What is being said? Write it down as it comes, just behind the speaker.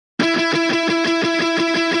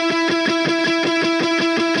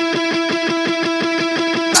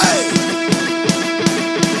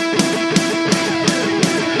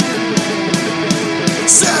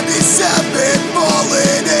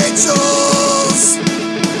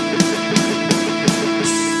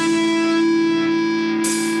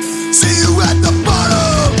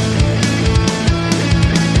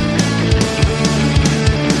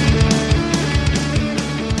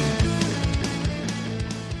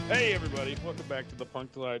Hey, everybody. Welcome back to the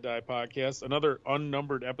Punk Till I Die podcast. Another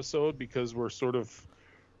unnumbered episode because we're sort of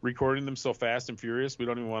recording them so fast and furious. We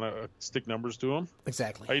don't even want to stick numbers to them.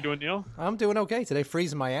 Exactly. How you doing, Neil? I'm doing okay today.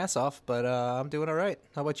 Freezing my ass off, but I'm doing all right.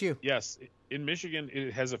 How about you? Yes. In Michigan,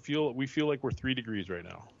 it has we feel like we're 3 degrees right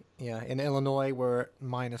now. Yeah. In Illinois, we're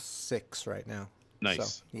 -6 right now.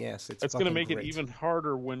 Nice. So, yes, it's That's going to make great. it even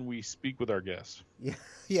harder when we speak with our guests. Yeah.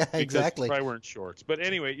 Yeah. Exactly. Because we're in shorts. But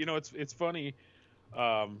anyway, it's funny,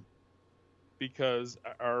 because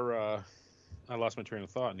I lost my train of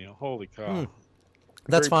thought, Neil. Holy cow.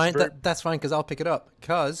 That's fine. That's fine because I'll pick it up.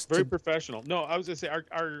 Very professional. No, I was going to say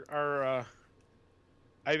our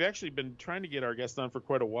I've actually been trying to get our guests on for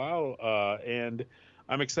quite a while, and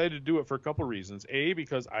I'm excited to do it for a couple reasons. A,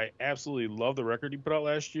 because I absolutely love the record he put out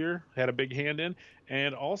last year, had a big hand in,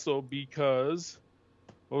 and also because,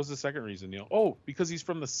 what was the second reason, Neil? Oh, because he's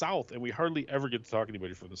from the South, and we hardly ever get to talk to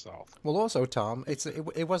anybody from the South. Well, also, Tom,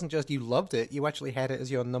 it wasn't just you loved it; you actually had it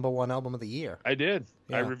as your #1 album of the year. I did.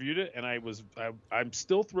 Yeah. I reviewed it, and I'm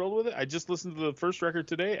still thrilled with it. I just listened to the first record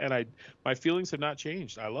today, and my feelings have not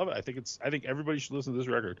changed. I love it. I think everybody should listen to this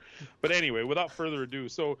record. But anyway, without further ado,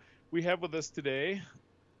 so we have with us today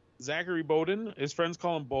Zachary Bowden. His friends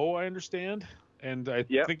call him Bo, I understand, and I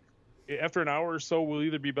think after an hour or so, we'll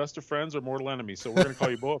either be best of friends or mortal enemies. So we're going to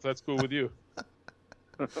call you Bo if that's cool with you.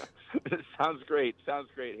 Sounds great.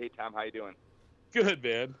 Hey, Tom, how you doing? Good,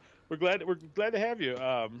 man. We're glad to have you.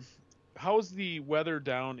 How's the weather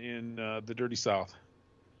down in the dirty South?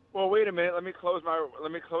 Well, wait a minute. Let me close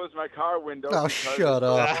my car window. Oh, shut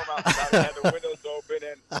up! I had the windows open,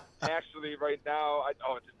 and actually, right now,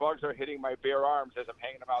 the bugs are hitting my bare arms as I'm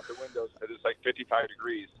hanging them out the windows because it's like 55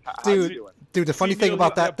 degrees. How you doing? Dude, the funny thing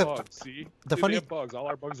about that, we have bugs. All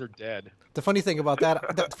our bugs are dead. The funny thing about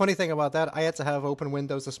that, I had to have open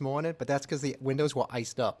windows this morning, but that's because the windows were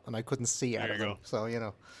iced up and I couldn't see out of them. So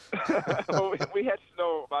Well, we had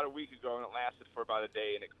snow about a week ago, and it lasted for about a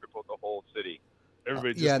day, and it crippled the whole city.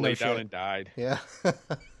 Everybody just laid down and died. Yeah.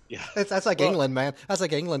 Yeah. That's like England, man. That's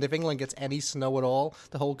like England. If England gets any snow at all,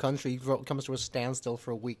 the whole country comes to a standstill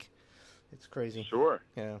for a week. It's crazy. Sure.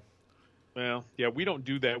 Yeah. Well, yeah, we don't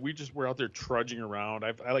do that. We're out there trudging around.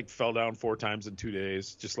 I fell down 4 times in 2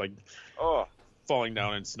 days, just falling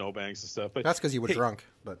down in snowbanks and stuff. But that's because you were drunk.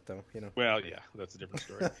 But Well, yeah, that's a different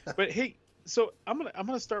story. But hey, so I'm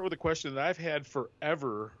gonna start with a question that I've had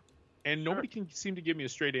forever, and nobody can seem to give me a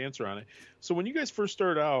straight answer on it. So when you guys first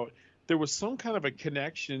started out, there was some kind of a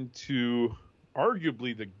connection to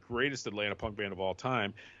arguably the greatest Atlanta punk band of all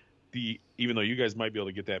time. Even though you guys might be able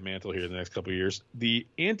to get that mantle here in the next couple of years, the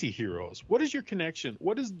Anti-Heroes. What is your connection?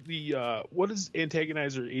 What is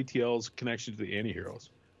Antagonizer ATL's connection to the Anti-Heroes?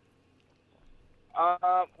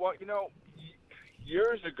 Well,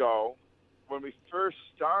 years ago when we first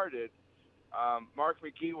started, Mark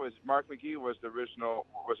McGee was our original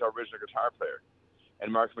guitar player,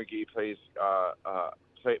 and Mark McGee played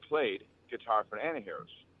guitar for Anti-Heroes.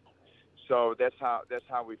 So that's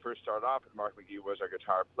how we first started off. Mark McGee was our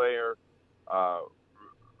guitar player.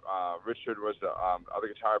 Richard was the other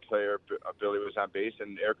guitar player. Billy was on bass,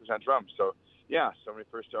 and Eric was on drums. So yeah, so when we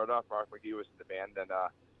first started off, Mark McGee was in the band. Then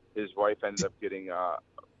his wife ended up getting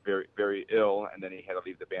very, very ill, and then he had to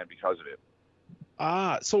leave the band because of it.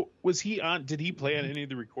 So was he on? Did he play on any of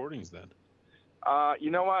the recordings then?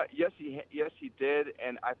 You know what? Yes, he did,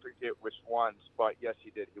 and I forget which ones, but yes,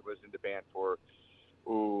 he did. He was in the band for,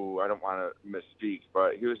 I don't want to misspeak,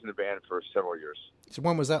 but he was in the band for several years. So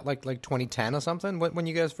when was that? Like 2010 or something? When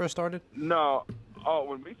you guys first started? No. Oh,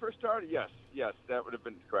 when we first started, yes, that would have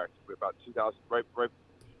been correct. About 2000, right.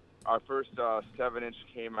 Our first 7-inch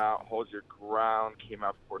came out. Hold Your Ground came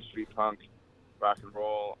out before Street Punk, Rock and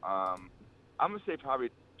Roll. I'm gonna say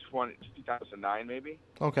probably 2009 maybe.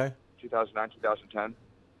 Okay. 2009, 2010.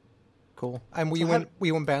 Cool. And were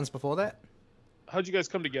you in bands before that? How'd you guys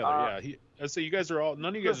come together? So you guys are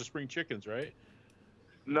none of you guys are spring chickens, right?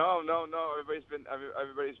 No.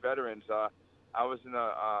 Everybody's veterans. I was in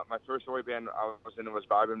my first OA band I was in was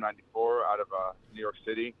Volume 94 out of New York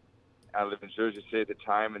City. I lived in Jersey City at the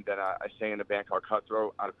time, and then I sang in a band called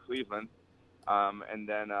Cutthroat out of Cleveland. And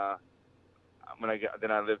then when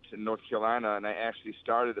I lived in North Carolina, and I actually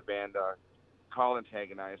started a band called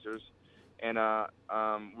Antagonizers, and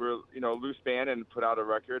we're a loose band and put out a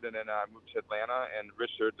record, and then I moved to Atlanta, and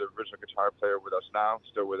Richard, the original guitar player with us now,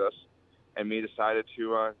 still with us, and me decided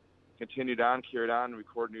to carry it on,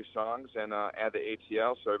 record new songs, and add the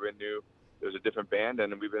ATL, so everybody knew there was a different band,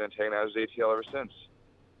 and we've been Antagonizers ATL ever since.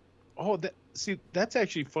 Oh, that's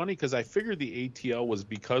actually funny because I figured the ATL was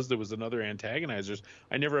because there was another Antagonizers.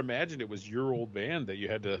 I never imagined it was your old band that you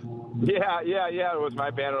had to. Yeah. It was my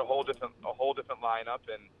band, a whole different lineup,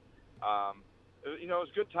 and you know, it was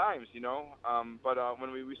good times, you know. But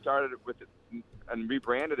when we started with it and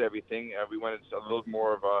rebranded everything, we went into a little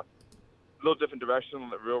more of a little different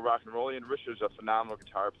direction, real rock and roll. And Richard's a phenomenal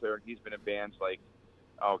guitar player, and he's been in bands like,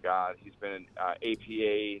 oh God, he's been in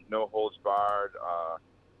APA, No Holds Barred.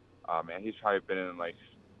 Man, he's probably been in like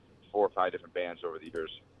 4 or 5 different bands over the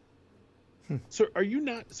years. So are you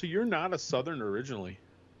not? So you're not a Southerner originally?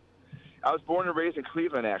 I was born and raised in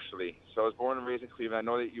Cleveland, actually. So I was born and raised in Cleveland.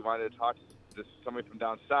 I know that you wanted to talk to somebody from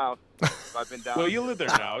down south. So I've been down. Well, you live there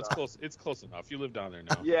now. It's close. It's close enough. You live down there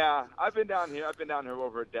now. Yeah, I've been down here. I've been down here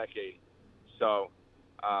over a decade. So.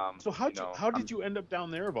 So how did you end up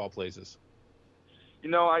down there of all places? You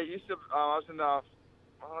know, I used to. I was in. Well,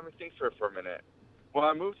 let me think for a minute. Well,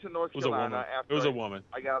 I moved to North Carolina after. It was a woman.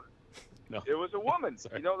 I got. No. It was a woman.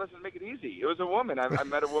 You know, let's just make it easy. It was a woman. I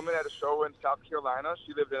met a woman at a show in South Carolina.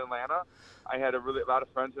 She lived in Atlanta. I had a lot of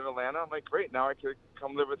friends in Atlanta. I'm like, great. Now I could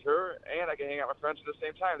come live with her, and I can hang out with my friends at the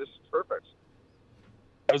same time. This is perfect.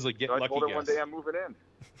 I was like, get so lucky I told her guess. one day I'm moving in.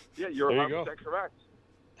 Yeah, you're 100% correct.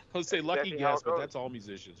 I would say lucky exactly guess, but that's all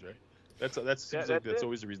musicians, right? That's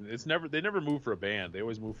always the reason. They never move for a band. They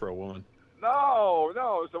always move for a woman. No, it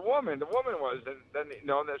was the woman. The woman was, and then you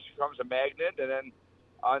know, then she becomes a magnet, and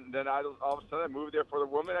then I all of a sudden I moved there for the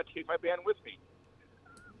woman. I take my band with me.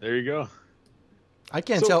 There you go. I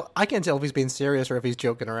can't tell if he's being serious or if he's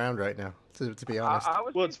joking around right now. To be honest.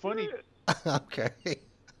 Well, it's funny. Okay.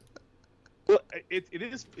 Well,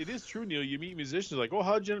 it is true, Neil. You meet musicians like, oh,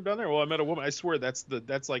 how'd you end up down there? Well, I met a woman. I swear that's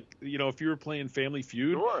like, you know, if you were playing Family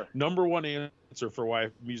Feud, sure. Number one answer for why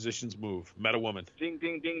musicians move: met a woman. Ding,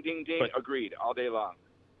 ding, ding, ding, ding. But, agreed, all day long.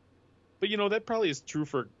 But you know that probably is true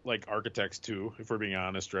for like architects too, if we're being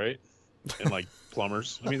honest, right? And like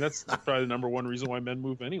plumbers. I mean, that's probably the number one reason why men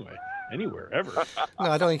move anywhere, ever.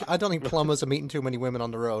 No, I don't think plumbers are meeting too many women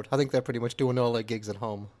on the road. I think they're pretty much doing all their gigs at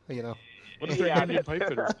home. You know. What if they're Indian pipe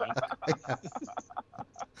fitters?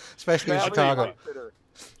 Especially in Chicago.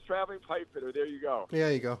 Traveling pipe fitter. There you go.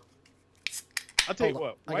 There you go. I'll tell you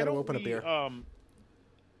what. I got to open a beer.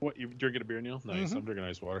 What, you drinking a beer, Neil? Nice. Mm-hmm. I'm drinking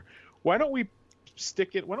ice water. Why don't we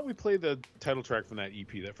Why don't we play the title track from that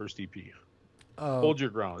EP, that first EP? Hold Your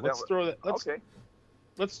Ground. Let's throw that.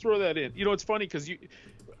 Let's throw that in. You know, it's funny because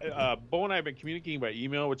Bo and I have been communicating by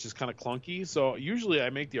email, which is kind of clunky. So usually I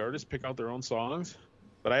make the artists pick out their own songs.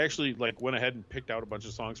 But I actually went ahead and picked out a bunch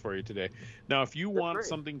of songs for you today. Now, if you want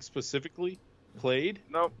something specifically played,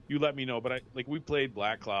 you let me know. But we played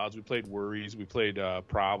Black Clouds, we played Worries, we played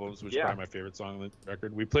Problems, which is probably my favorite song on the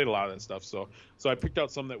record. We played a lot of that stuff. So I picked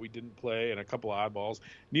out some that we didn't play and a couple of oddballs.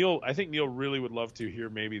 I think Neil really would love to hear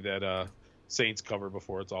maybe that Saints cover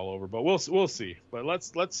before it's all over. But we'll see. But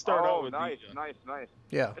let's start out with nice.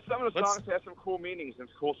 Yeah. And some of the songs have some cool meanings and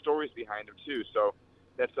cool stories behind them too. So.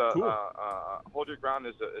 That's cool. Hold Your Ground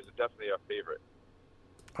is definitely a favorite.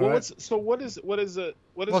 Well, what is it?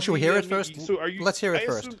 Well, should we hear it first? So let's hear it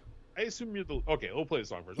first. I assume you're okay. We'll play the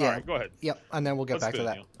song first. Yeah. All right, go ahead. Yep, and then we'll get back to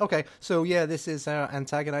that. Neil. Okay, so this is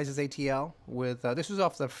Antagonizes ATL with this was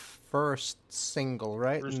off the first single,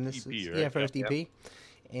 right? First and this EP, is, right? Yeah, first EP,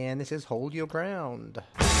 and this is Hold Your Ground.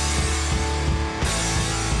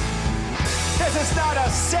 This is not a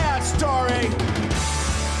sad story.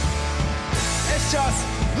 It's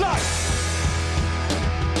just life.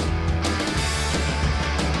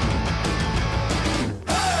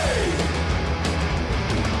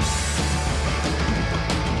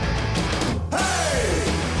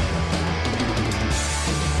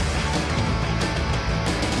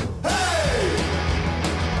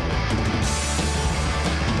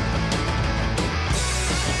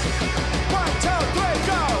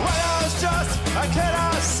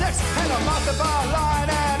 And I'm off the bar line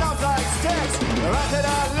and I'm like sticks. Rented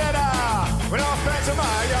a litter with no friends of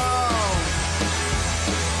my own.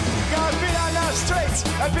 Got beat on the streets,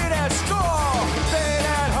 I beat at school. Being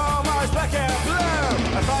at home, I was black and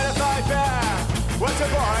blue. I fight back, what's a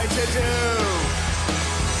boy to do?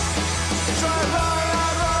 So I run,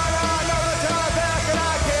 over the top back. And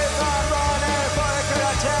I keep on running for a good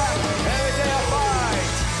attack. Every day I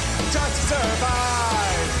fight, just to survive.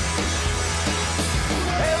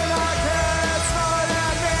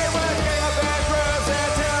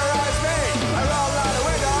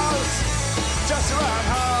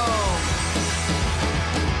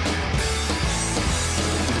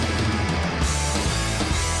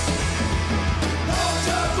 Hold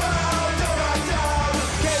your ground,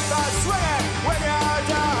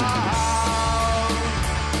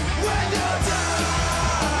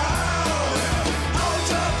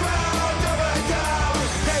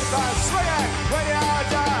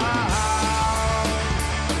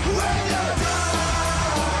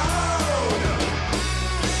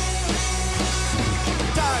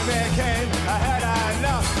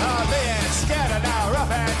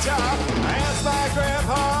 growing up. I asked my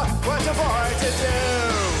grandpa what's a boy to do.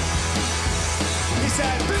 He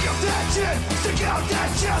said, pick up that shit, stick out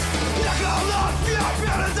that chest, knock all off, you're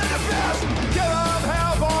better than the best. Give him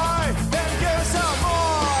hell, boy, then give some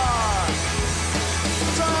more.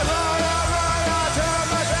 So I run out, turn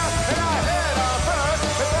my back, and I hit him first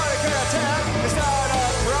before he could attack. He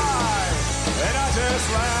started crying, and I just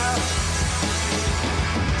laughed.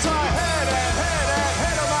 So I hit him again.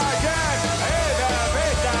 I hit him,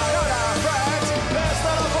 beat down on our friends. This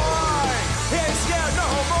little boy, he ain't scared no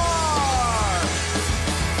more.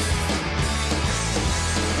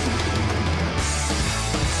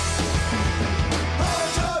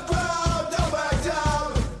 Hold your ground, don't back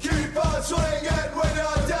down. Keep on swinging when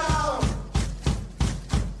you're down.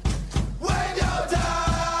 When you're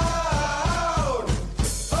down.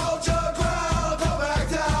 Hold your ground, don't back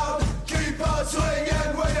down. Keep on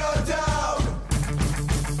swinging when you're down.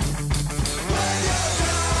 When you're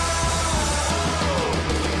down.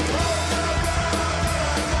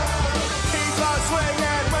 Keep on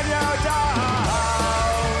swinging when you're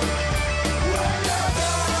down. When you're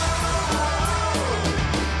down.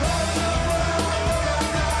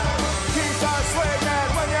 Keep on swinging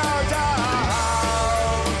when you're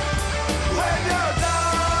down. When you're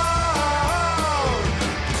down.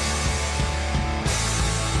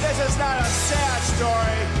 This is not a sad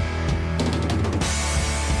story.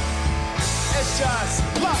 It's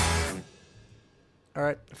just luck. All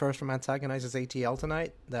right, first from Antagonizes ATL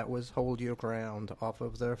tonight. That was Hold Your Ground off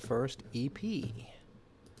of their first EP.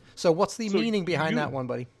 So what's the So meaning behind you- that one,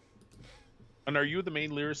 buddy? And are you the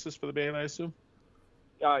main lyricist for the band, I assume?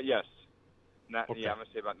 Yes. Okay. Yeah, I'm gonna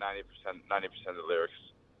say about 90% of the lyrics.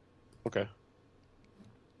 Okay.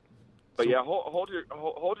 But yeah, hold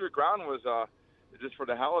your ground was just for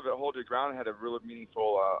the hell of it. Hold your ground had a really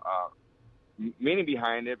meaningful meaning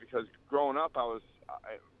behind it because growing up, I was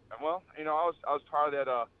part of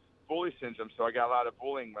that bully syndrome. So I got a lot of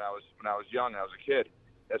bullying when I was young. I was a kid.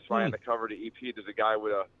 That's why on the cover of the EP, there's a guy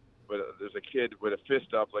there's a kid with a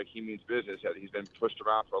fist up, like he means business. That he's been pushed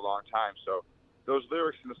around for a long time. So those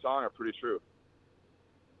lyrics in the song are pretty true.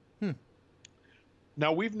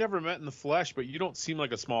 Now, we've never met in the flesh, but you don't seem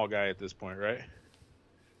like a small guy at this point, right?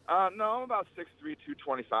 No, I'm about 6'3",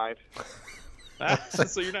 225.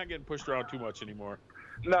 So you're not getting pushed around too much anymore.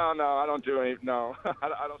 No, I don't do any. No, I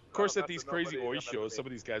don't. Of course, at these crazy Oi shows, some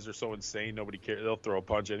of these guys are so insane, nobody cares. They'll throw a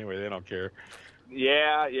punch anyway. They don't care.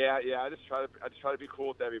 Yeah. I just try to be cool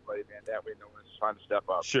with everybody, man. That way, no one's trying to step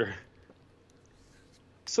up. Sure.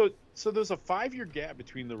 So there's a 5-year gap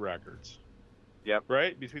between the records. Yep.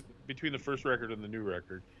 Right? Between the first record and the new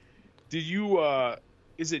record. Did you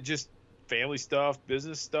is it just family stuff,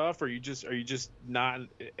 business stuff, or are you just not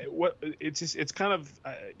it's kind of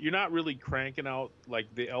you're not really cranking out like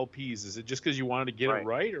the LPs? Is it just because you wanted to get it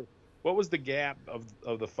right, or what was the gap of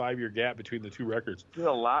the 5-year gap between the two records? There's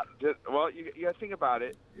a lot. Well, you got to think about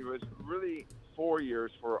it. It was really 4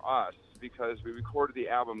 years for us because we recorded the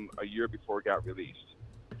album a year before it got released.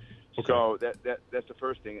 Okay. So that's the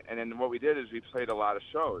first thing. And then what we did is we played a lot of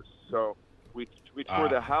shows. So we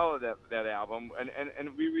toured the hell of that album,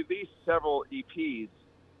 and we released several EPs,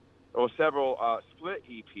 or several split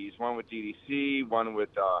EPs. One with DDC, one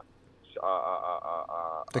with The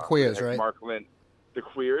Queers, right? Mark Lynn, The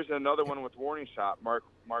Queers, and another one with Warning Shot, Mark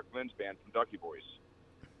Lynn's band from Ducky Boys.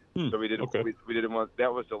 So we did we did one.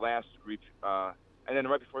 That was the last. And then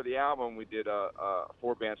right before the album, we did a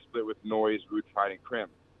 4-band split with Noise, Root Pride, and Crim.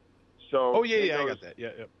 So I got that.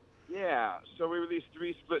 Yeah. Yeah, so we released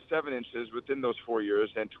 3 split 7-inches within those 4 years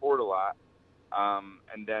and toured a lot,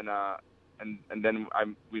 and then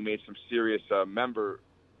we made some serious member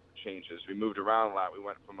changes. We moved around a lot. We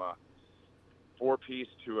went from a 4-piece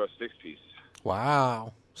to a 6-piece.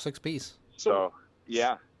 Wow, 6-piece. So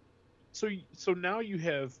yeah. So now you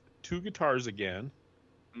have 2 guitars again.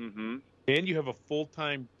 Mm-hmm. And you have a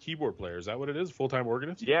full-time keyboard player. Is that what it is? Full-time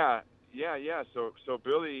organist? Yeah. So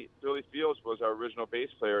Billy Fields was our original bass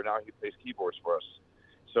player. Now he plays keyboards for us.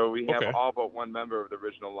 So we have all but one member of the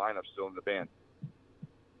original lineup still in the band.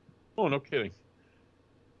 Oh, no kidding.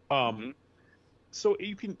 So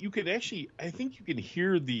you can actually, I think you can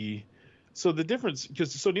hear the difference,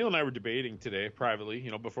 because Neil and I were debating today privately,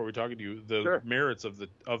 before we talking to you, the merits of the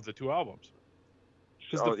 2 albums.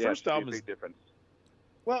 Because the first album is different.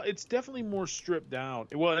 Well, it's definitely more stripped down.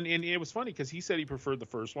 Well, and it was funny because he said he preferred the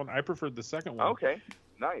first one. I preferred the second one. Okay,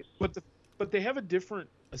 nice. But they have a different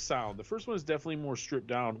sound. The first one is definitely more stripped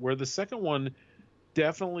down, where the second one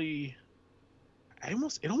definitely,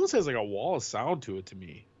 it almost has like a wall of sound to it to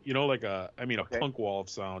me. You know, like a Okay. punk wall of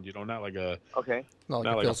sound. You know, not like a Okay. Not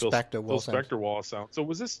not like like a Phil Spector Phil wall sound. Spector wall of sound. So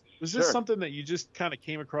was this Sure. something that you just kind of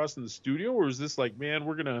came across in the studio, or is this like, man,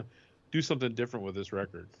 we're gonna do something different with this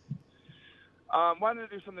record? Wanted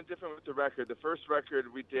to do something different with the record. The first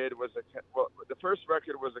record we did was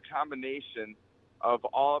a combination of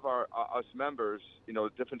all of our us members. You know,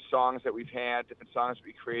 different songs that we've had, different songs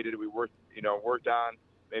we created, we worked on,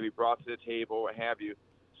 maybe brought to the table, what have you.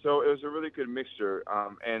 So it was a really good mixture.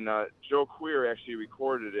 And Joe Queer actually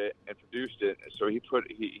recorded it and produced it. So he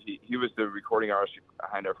was the recording artist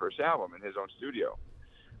behind our first album in his own studio.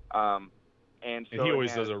 And so he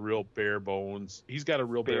always does a real bare bones. He's got a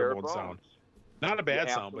real bare bones sound. Not a bad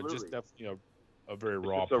sound, but just definitely a very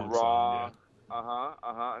raw it's a punk raw, sound.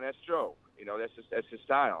 Yeah. and that's Joe. You know, that's his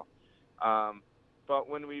style. But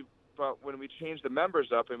when we changed the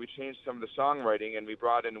members up and we changed some of the songwriting and we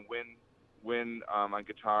brought in Win on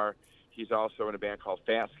guitar. He's also in a band called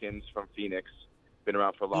Fatskins from Phoenix. Been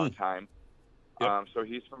around for a long time. Yep. So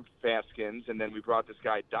he's from Fatskins, and then we brought this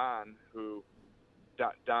guy Don,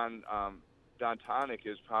 Don Tonic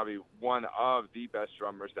is probably one of the best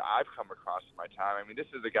drummers that I've come across in my time. I mean, this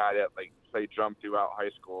is a guy that like played drum throughout high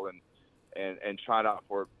school and tried out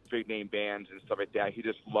for big name bands and stuff like that. He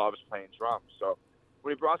just loves playing drums. So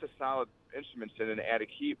when we brought the solid instruments in and added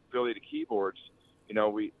ability to keyboards, you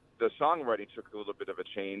know, the songwriting took a little bit of a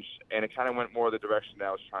change, and it kind of went more the direction that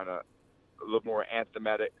I was trying to, a little more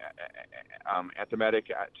anthematic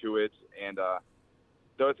to it. And the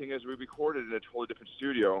other thing is we recorded in a totally different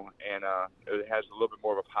studio, and it has a little bit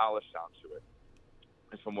more of a polished sound to it,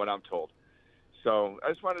 from what I'm told. So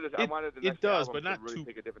I wanted the next album to really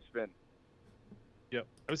take a different spin. Yep.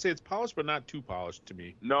 I would say it's polished, but not too polished to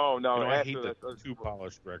me. No, you know, I hate the too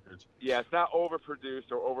polished records. Yeah, it's not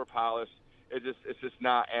overproduced or overpolished. It's just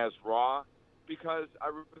not as raw, because I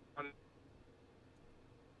really wanted.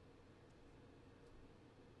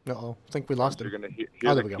 Uh-oh, I think we lost him. You're going to hear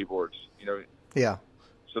there the we go. keyboards, you know. Yeah.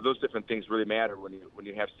 So those different things really matter when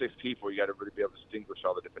you have 6 people. You got to really be able to distinguish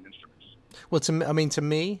all the different instruments. Well, to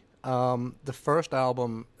me, the first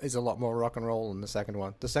album is a lot more rock and roll than the second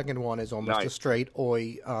one. The second one is almost a straight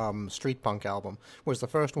street punk album, whereas the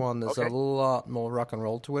first one there's a lot more rock and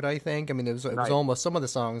roll to it. I think. I mean, it was almost, some of the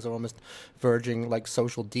songs are almost verging like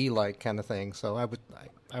Social D-like kind of thing. So I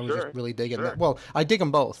was just really digging that. Well, I dig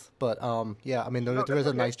them both, but yeah, I mean, there is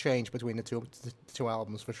a nice change between the two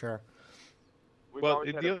albums for sure. We've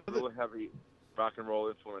always had a really heavy rock and roll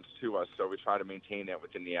influence to us, so we try to maintain that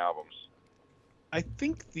within the albums. I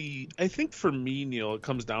think for me, Neil, it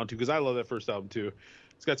comes down to, because I love that first album too.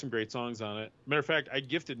 It's got some great songs on it. Matter of fact, I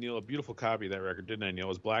gifted Neil a beautiful copy of that record, didn't I, Neil? It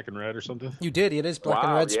was Black and Red or something? You did. It is Black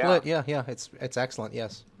and Red split. Yeah. It's excellent.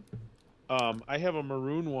 Yes. I have a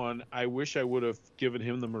maroon one. I wish I would have given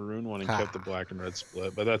him the maroon one and kept the Black and Red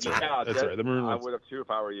split, but that's all right. Yeah, that's all right. The maroon I would have too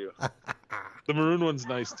if I were you. The maroon one's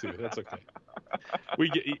nice too. That's okay.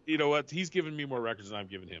 You know what? He's given me more records than I've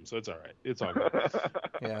given him, so it's all right. It's all good.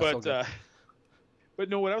 Yeah, but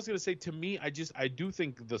no, what I was going to say, to me, I do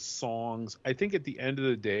think the songs, I think at the end of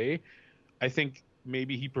the day, I think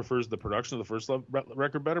maybe he prefers the production of the first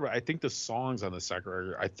record better, but I think the songs on the second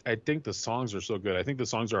record, I think the songs are so good. I think the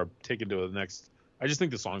songs are taken to the next. I just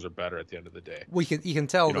think the songs are better at the end of the day. Well, you can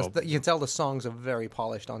tell you can tell the songs are very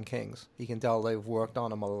polished on Kings. You can tell they've worked on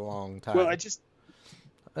them a long time. Well,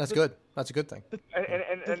 that's good. That's a good thing.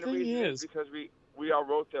 And the thing is because we all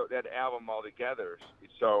wrote that album all together.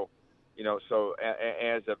 So, you know,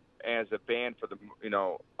 as a band, for the, you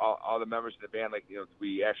know, all the members of the band, like, you know,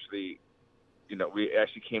 we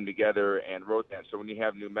actually came together and wrote that. So when you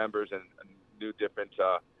have new members and a new different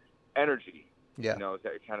energy, you know,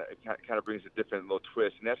 that kind of brings a different little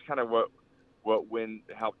twist, and that's kind of what Win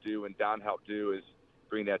helped do and Don helped do, is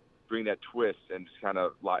bring that twist and just kind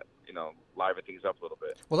of liven things up a little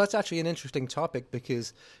bit. Well, that's actually an interesting topic,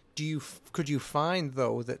 because could you find,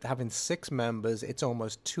 though, that having 6 members, it's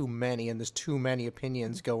almost too many, and there's too many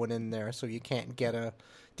opinions going in there, so you can't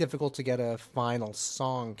difficult to get a final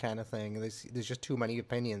song kind of thing. There's just too many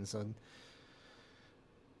opinions. And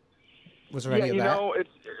was there any of that? Yeah, you know,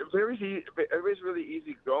 everybody's really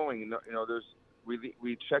easy going. You know,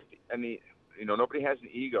 we checked any, you know, nobody has an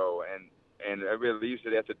ego, and everybody leaves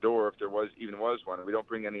it at the door if there was one. We don't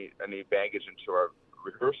bring any baggage into our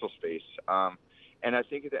rehearsal space. And I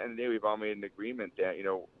think at the end of the day, we've all made an agreement that, you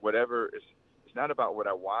know, whatever is, it's not about what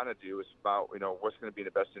I want to do. It's about, you know, what's going to be in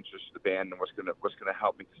the best interest of the band and what's going to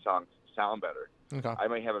help make the song sound better. Okay. I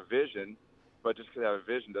might have a vision, but just because I have a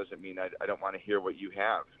vision doesn't mean I don't want to hear what you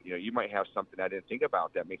have. You know, you might have something I didn't think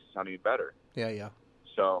about that makes it sound even better. Yeah.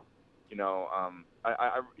 So, you know, I'm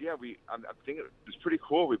thinking it's pretty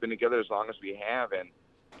cool. We've been together as long as we have, and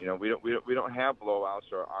you know, we don't have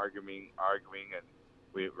blowouts or arguing, and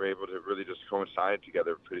we're able to really just coincide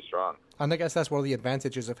together pretty strong. And I guess that's one of the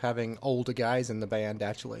advantages of having older guys in the band.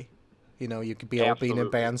 Actually, you know, you could be all been in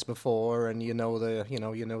bands before, and you know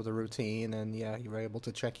the routine, and you're able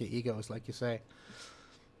to check your egos, like you say.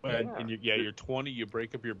 And you're 20, you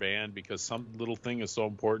break up your band because some little thing is so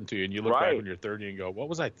important to you, and you look back when you're 30 and go, "What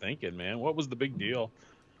was I thinking, man? What was the big deal?"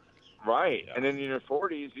 Right. Yeah. And then in your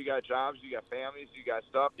 40s, you got jobs, you got families, you got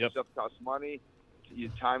stuff. Yep. Stuff costs money. Your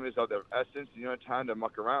time is of the essence. You don't have time to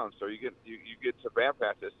muck around. So you get to band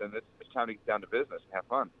practice, and it's time to get down to business and have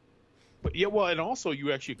fun. But yeah, well, and also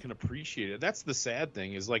you actually can appreciate it. That's the sad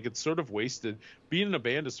thing, is like it's sort of wasted. Being in a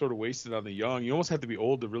band is sort of wasted on the young. You almost have to be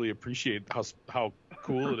old to really appreciate how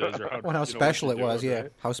cool it is, or how special it was. Doing, yeah,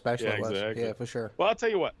 right? How special it was. Exactly. Yeah, for sure. Well, I'll tell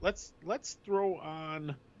you what. Let's throw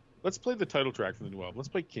on. Let's play the title track from the new album. Let's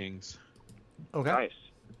play Kings. Okay. Nice.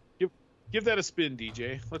 Give that a spin,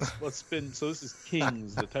 DJ. Let's spin. So this is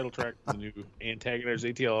Kings, the title track from the new Antagonize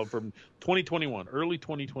ATL from 2021, early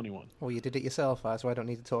 2021. Well, you did it yourself, so I don't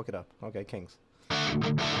need to talk it up. Okay, Kings.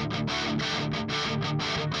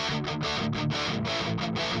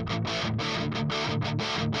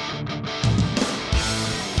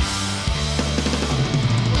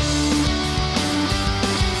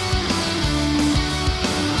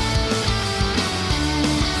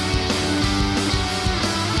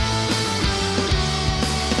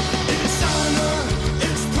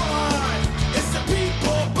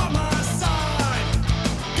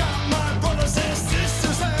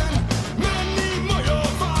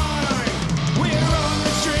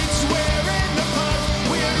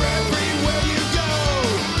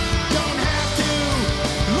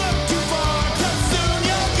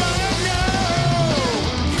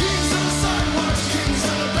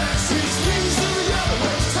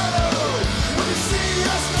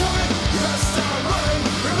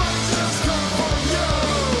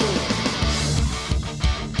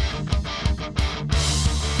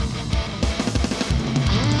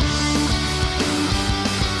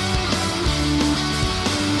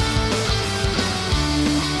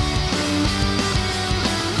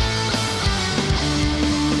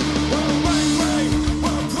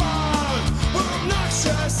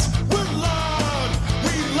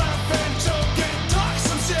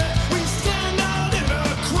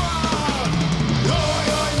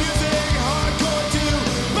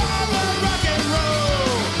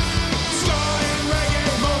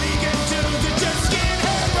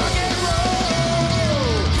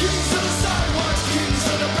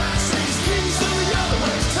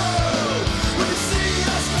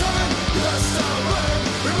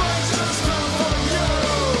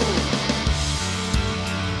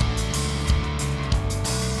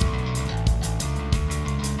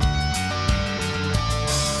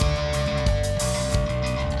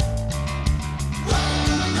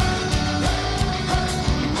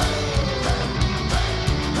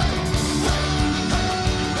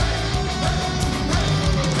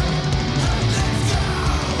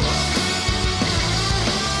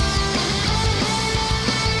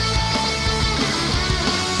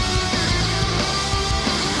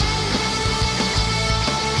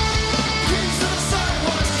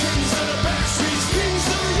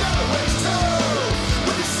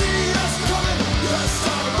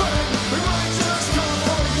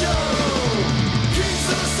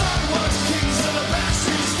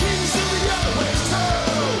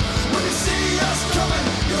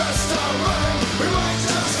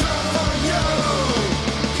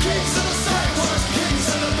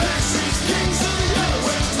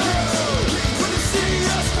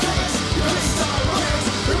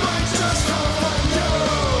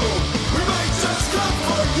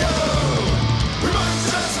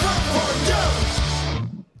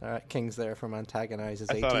 Kings there from Antagonizes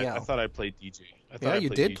ATL. I thought I played DJ. You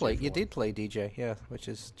did play DJ, yeah, which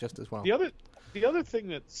is just as well. The other thing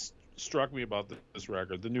that struck me about this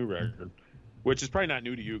record, the new record, which is probably not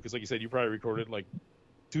new to you, because like you said, you probably recorded like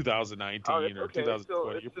 2019 or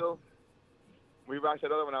 2020. We rocked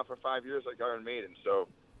that other one out for 5 years like Iron Maiden, so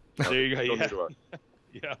there you go. Yeah.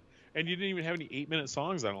 Yeah, and you didn't even have any 8-minute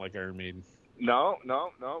songs on it like Iron Maiden. No,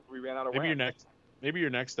 we ran out of Maybe your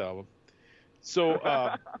next album.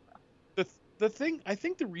 So the thing, I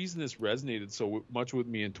think the reason this resonated so much with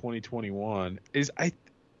me in 2021 is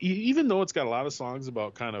even though it's got a lot of songs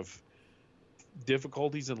about kind of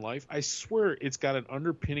difficulties in life, I swear it's got an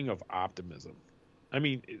underpinning of optimism. I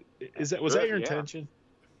mean, was that your intention?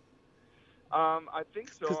 I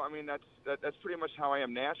think so. I mean, that's pretty much how I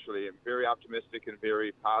am naturally. I'm very optimistic and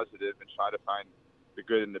very positive, and try to find the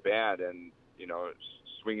good and the bad, and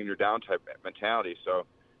swinging your down type mentality. So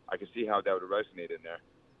I can see how that would resonate in there.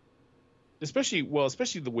 especially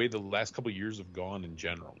the way the last couple of years have gone in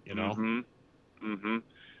general, you know.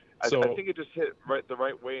 So I think it just hit the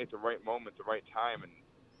right way at the right moment, the right time, and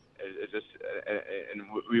it just and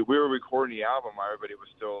we were recording the album while everybody was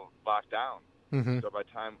still locked down. So by the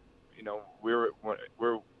time, you know, we're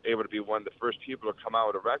able to be one of the first people to come out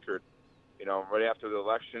with a record, you know, right after the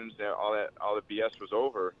elections, all the BS was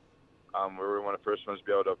over. We were one of the first ones to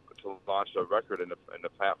be able to launch a record in the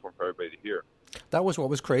platform for everybody to hear. That was what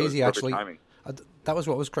was crazy, actually. Timing. That was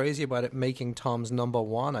what was crazy about it making Tom's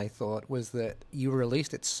 #1, I thought, was that you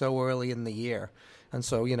released it so early in the year. And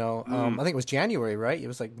so, you know, I think it was January, right? It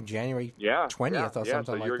was like January 20th or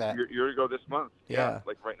something like that. A year ago this month. Yeah,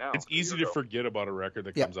 like right now. It's easy to forget about a record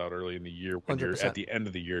that comes out early in the year when 100%. You're at the end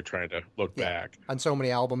of the year trying to look back. And so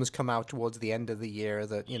many albums come out towards the end of the year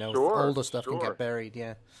that, you know, older stuff can get buried,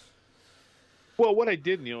 Well, what I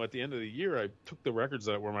did, you know, at the end of the year, I took the records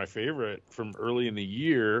that were my favorite from early in the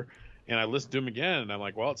year, and I listened to them again, and I'm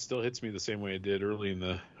like, well, it still hits me the same way it did early in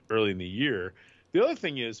the year. The other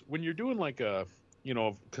thing is, when you're doing like a, you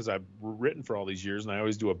know, because I've written for all these years, and I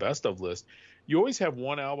always do a best of list, you always have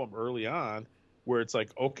one album early on where it's like,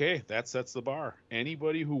 okay, that sets the bar.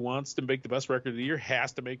 Anybody who wants to make the best record of the year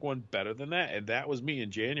has to make one better than that, and that was me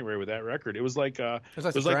in January with that record. It was like the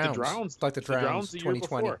Drowns, like the Drowns the year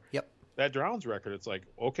 2020. before. Yep. That Drowns record, it's like,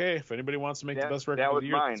 okay, if anybody wants to make the best record of the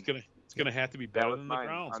year, it's gonna have to be better than the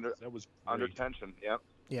Drowns. That was Under Tension. Yep.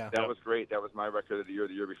 Yeah. That was great. That was my record of the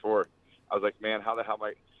year before. I was like, man, how the hell am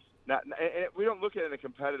I? And we don't look at it in a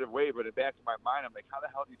competitive way, but in the back of my mind, I'm like, how the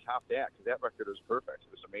hell do you top that? Because that record was perfect.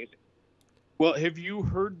 It was amazing. Well, have you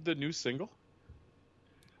heard the new single?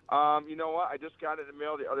 You know what? I just got it in the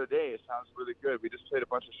mail the other day. It sounds really good. We just played a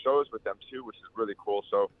bunch of shows with them too, which is really cool.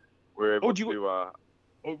 So we're able to.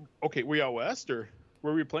 Oh, okay. Were you out west, or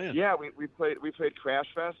where were you playing? Yeah, we played Crash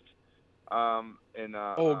Fest. In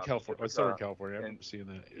California. I started in California. I remember seeing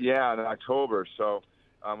that. Yeah, in October. So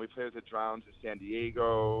we played with the Drowns in San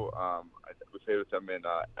Diego. We played with them in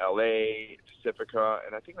L.A., Pacifica,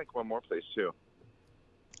 and I think like one more place too.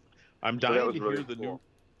 I'm dying to hear the new.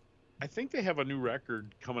 I think they have a new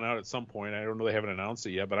record coming out at some point. I don't know, they haven't announced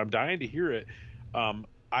it yet, but I'm dying to hear it.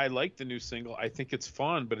 I like the new single. I think it's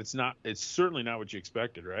fun, but it's certainly not what you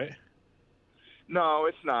expected, right? No,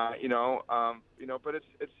 it's not. You know, but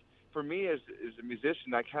it's for me as a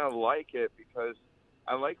musician, I kind of like it because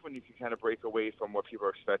I like when you can kind of break away from what people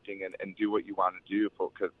are expecting and do what you want to do for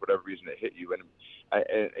whatever reason it hit you. And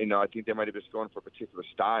I think they might have just gone for a particular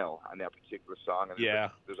style on that particular song. And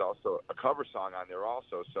there's also a cover song on there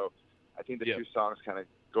also. So I think the two songs kind of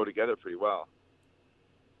go together pretty well.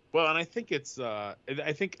 Well, and I think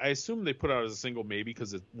I assume they put out as a single maybe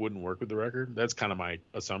because it wouldn't work with the record. That's kind of my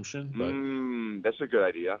assumption. But that's a good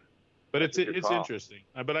idea. But it's interesting.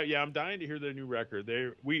 But I'm dying to hear their new record.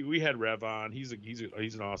 We had Rev on. He's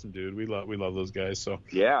an awesome dude. We love those guys. So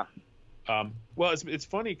yeah. Well, it's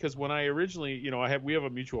funny because when I originally, you know, we have a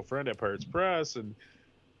mutual friend at Pirates Press, and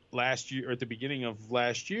last year, or at the beginning of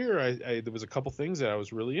last year, there was a couple things that I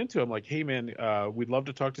was really into. I'm like, hey man, we'd love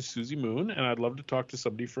to talk to Susie Moon, and I'd love to talk to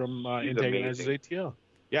somebody from Antagonizers ATL.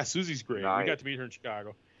 Yeah, Susie's great. Nice. We got to meet her in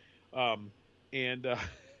Chicago, and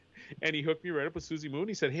he hooked me right up with Susie Moon.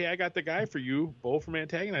 He said, hey, I got the guy for you, Bo from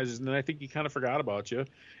Antagonizers, and then I think he kind of forgot about you.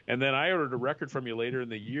 And then I ordered a record from you later in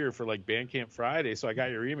the year for like Bandcamp Friday, so I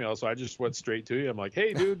got your email, so I just went straight to you. I'm like,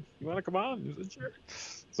 hey dude, you want to come on? He said, sure.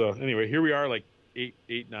 So anyway, here we are, like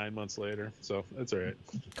 9 months later, so that's all right.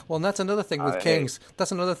 Well, and that's another thing with Kings.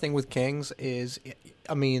 That's another thing with Kings is,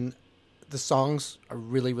 I mean, the songs are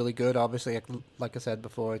really, really good. Obviously, like I said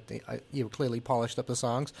before, you clearly polished up the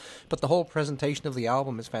songs, but the whole presentation of the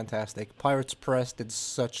album is fantastic. Pirates Press did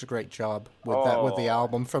such a great job with the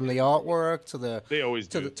album, from the artwork to the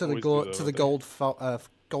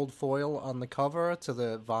gold foil on the cover to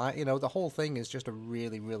the vine. You know, the whole thing is just a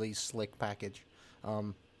really, really slick package.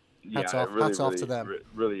 Hats off to them. It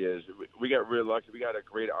really is. We got really lucky. We got a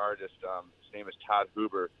great artist. His name is Todd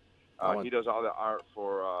Huber. He does all the art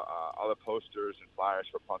for all the posters and flyers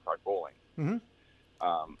for Punk Rock Bowling. Mm-hmm.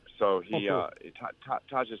 So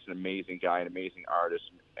Todd's just an amazing guy, an amazing artist,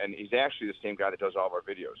 and he's actually the same guy that does all of our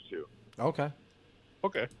videos too. Okay.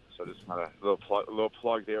 So just kind of a little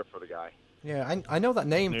plug there for the guy. Yeah, I know that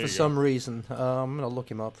name for some reason. I'm gonna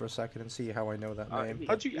look him up for a second and see how I know that name.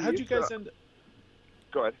 How'd you guys end?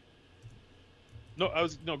 Go ahead.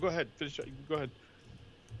 No, go ahead. Finish. Go ahead.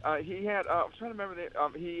 He had. I'm trying to remember the.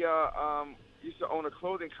 He used to own a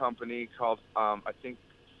clothing company called I think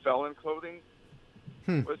Felon Clothing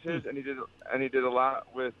was his, and he did a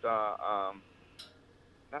lot with not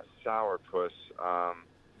Sourpuss.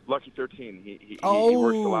 Lucky 13. He Oh.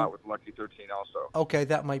 works a lot with Lucky 13 also. Okay,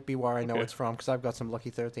 that might be where I know Okay. it's from, because I've got some Lucky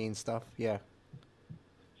 13 stuff. Yeah.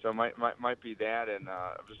 So it might be that, and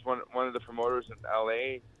just one of the promoters in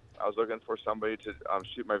L.A. I was looking for somebody to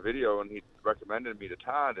shoot my video, and he recommended me to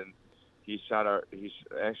Todd, and we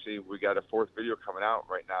got a fourth video coming out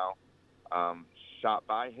right now, shot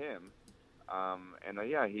by him,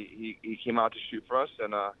 he came out to shoot for us,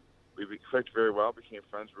 and we clicked very well, became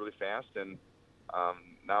friends really fast, and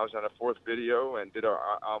now he's on a fourth video and did our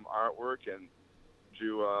artwork and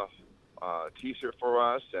drew a T-shirt for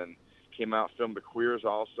us, and came out, filmed the Queers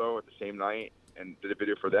also at the same night, and did a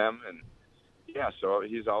video for them, and yeah, so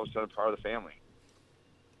he's all of a sudden part of the family.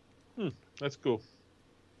 That's cool.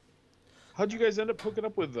 How'd you guys end up hooking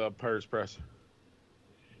up with Pirates Press?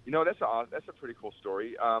 You know, that's a pretty cool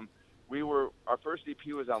story. Our first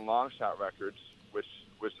EP was on Longshot Records, which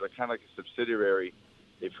was kind of like a subsidiary.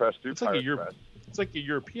 They pressed through Pirates Press. It's like a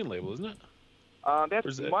European label, isn't it?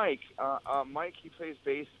 That's Mike. Mike, he plays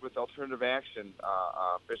bass with Alternative Action,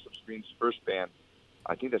 Bishop Screen's first band.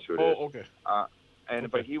 I think that's who it is. Oh, okay.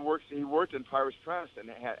 But he worked in Pirates Press, and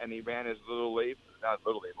he ran his little label, not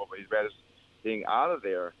little label, but he ran his thing out of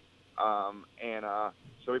there.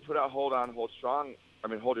 So we put out Hold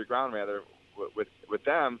Your Ground rather with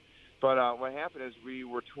them. But what happened is we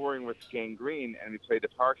were touring with Gang Green, and we played the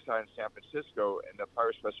Parkside in San Francisco, and the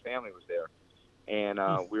Pirates Press family was there. And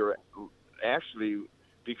we were actually,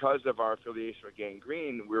 because of our affiliation with Gang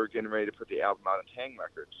Green, we were getting ready to put the album out on Tang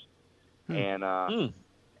Records. And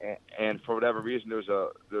for whatever reason, there was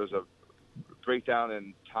a breakdown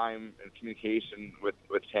in time and communication with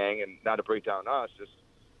Tang, and not a breakdown on us, just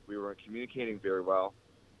we weren't communicating very well.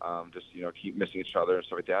 Keep missing each other and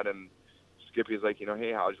stuff like that. And Skippy's like,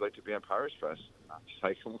 hey, how would you like to be on Pirates Press? I'm just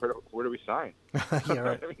like, where do we sign? Yeah,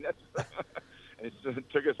 right. I mean, and it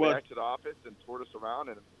took us back to the office and toured us around,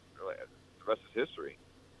 and the rest is history.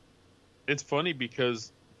 It's funny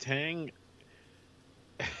because Tang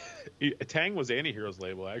was Anti-Heroes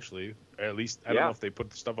label, actually. At least, I don't know if they put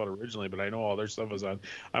the stuff out originally, but I know all their stuff was on.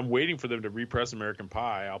 I'm waiting for them to repress American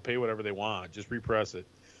Pie. I'll pay whatever they want. Just repress it.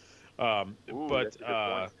 But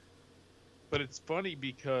it's funny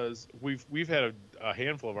because we've had a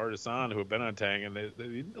handful of artists on who have been on Tang, and a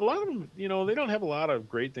lot of them, they don't have a lot of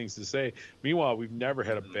great things to say. Meanwhile, we've never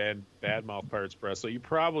had a badmouth Pirates Press, so it was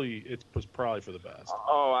probably for the best.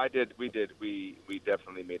 Oh, I did. We did. We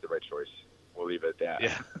definitely made the right choice. We'll leave it at that.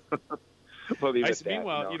 Yeah. We'll leave it at that.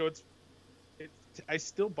 Meanwhile, I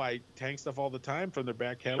still buy Tang stuff all the time from their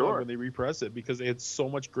back catalog when they repress it, because they had so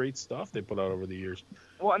much great stuff they put out over the years.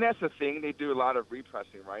 Well, and that's the thing. They do a lot of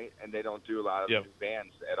repressing, right? And they don't do a lot of new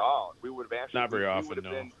bands at all. We would have actually not very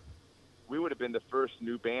often. We would have been the first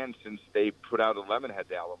new band since they put out a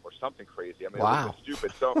Lemonheads album or something crazy. I mean, wow. It was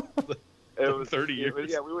stupid. So it was 30 years. Or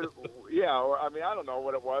I mean, I don't know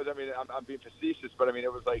what it was. I mean, I'm being facetious, but I mean,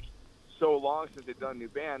 it was like so long since they've done a new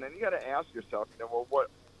band, and you got to ask yourself,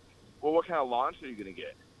 what kind of launch are you going to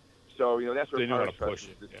get? So, that's where they know how to Pirates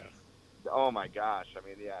push it. Yeah. Oh my gosh! I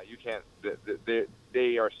mean, yeah, you can't.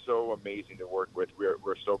 They are so amazing to work with.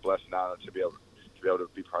 We're so blessed and honored to be able to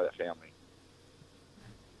be part of that family.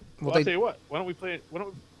 Well, I'll tell you what. Why don't we play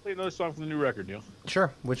another song from the new record, Neil?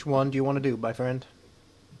 Sure. Which one do you want to do, my friend?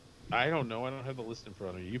 I don't know. I don't have the list in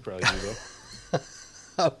front of me. You probably do, though.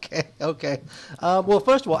 Okay. Well,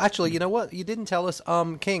 first of all, actually, you know what? You didn't tell us.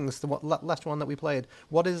 Kings, the last one that we played.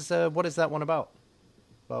 What is that one about?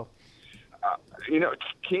 Bo?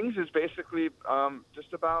 Kings is basically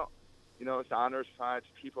just about, it's honors, pride,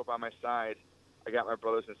 people by my side. I got my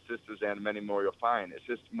brothers and sisters, and many more you'll find. It's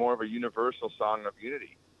just more of a universal song of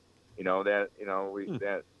unity.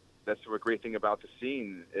 That's the great thing about the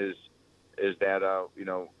scene is that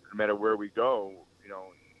no matter where we go,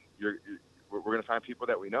 we're going to find people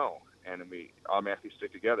that we know, and we automatically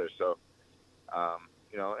stick together. So,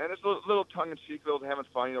 and it's a little tongue-in-cheek, little having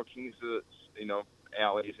fun. Kings,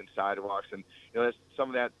 alleys and sidewalks, and that's, some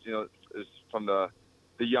of that is from the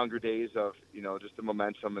younger days of just the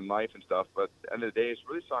momentum in life and stuff. But at the end of the day, it's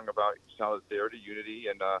really a song about solidarity, unity,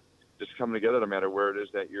 and just coming together no matter where it is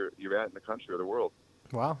that you're at in the country or the world.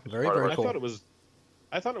 Wow, very cool.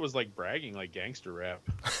 I thought it was like bragging, like gangster rap.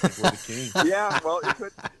 Like we're the king. Yeah, well, it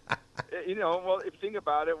could. If you think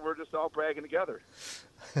about it, we're just all bragging together.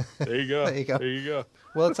 There you go. There you go.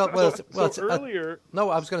 Well, earlier. No,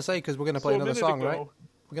 I was going to say, because we're going to play another song, right?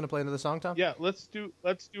 We're going to play another song, Tom. Yeah, let's do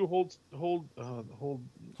hold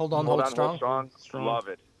on, hold strong. Love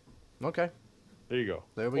it. Okay. There you go.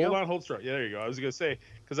 There we go. Hold on, hold strong. Yeah, there you go. I was going to say,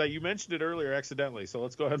 because you mentioned it earlier accidentally, so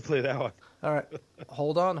let's go ahead and play that one. All right.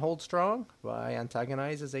 Hold on, hold strong by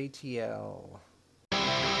Antagonizes ATL.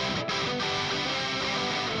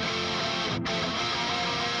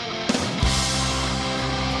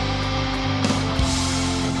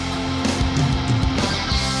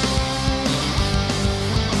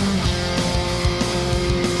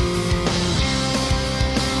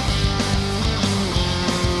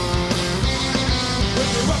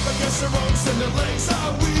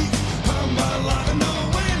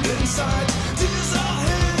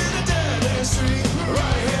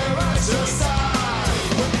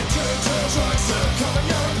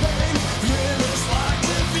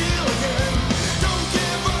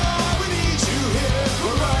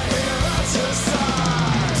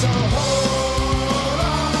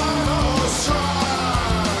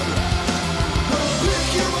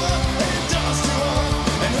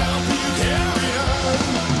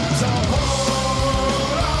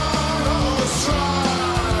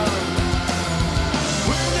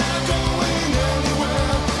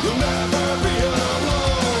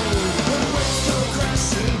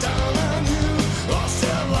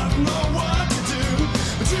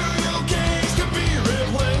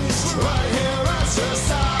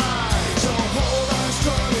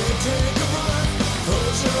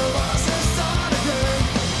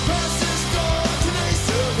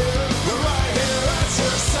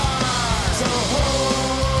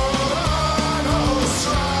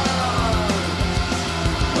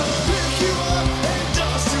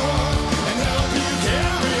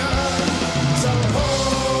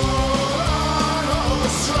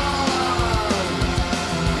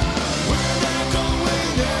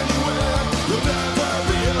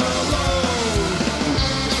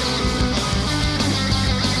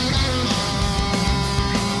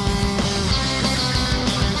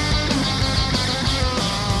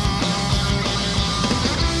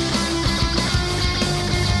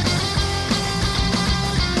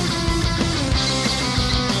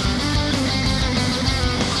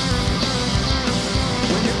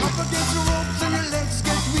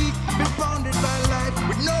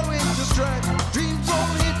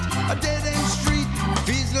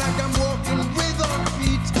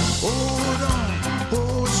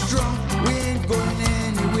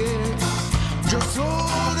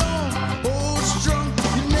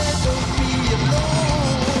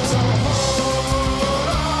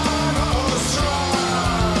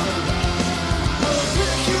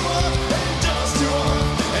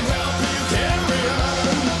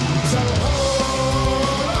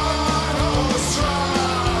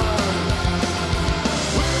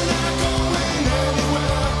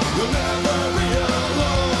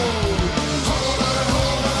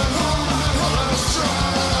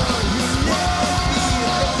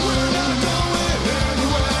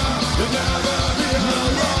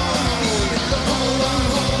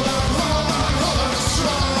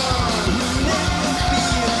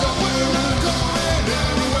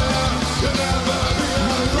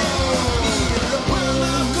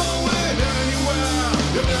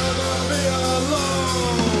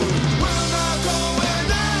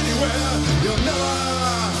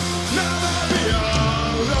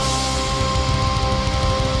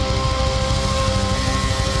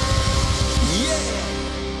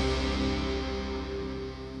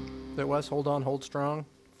 was Hold On, Hold Strong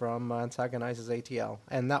from Antagonizes ATL.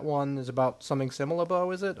 And that one is about something similar,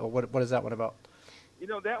 Bo, is it? Or what is that one about?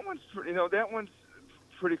 That one's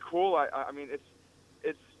pretty cool. I mean,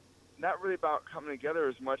 it's not really about coming together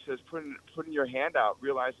as much as putting your hand out,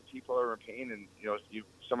 realize that people are in pain, and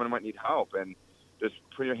someone might need help, and just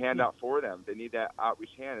putting your hand out for them. They need that outreach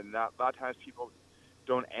hand, and a lot of times people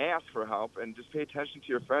don't ask for help, and just pay attention to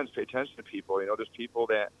your friends, pay attention to people. There's people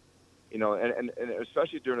that, and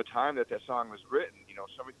especially during the time that song was written,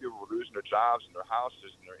 so many people were losing their jobs and their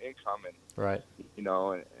houses and their income, and right,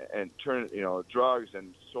 and turn, drugs,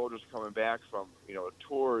 and soldiers coming back from,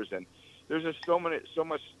 tours, and there's just so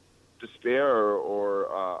much despair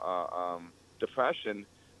or depression,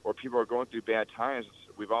 or people are going through bad times.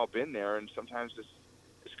 We've all been there, and sometimes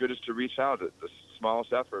it's good just to reach out. The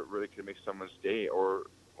smallest effort really can make someone's day, or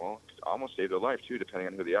almost save their life too, depending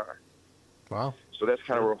on who they are. Wow. So that's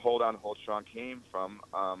kind of where Hold On, Hold Strong came from.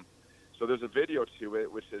 So there's a video to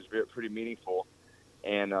it, which is pretty meaningful.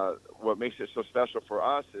 And what makes it so special for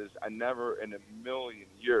us is I never in a million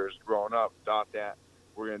years growing up thought that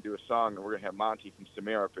we're going to do a song and we're going to have Monty from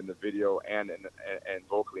Symarip in the video and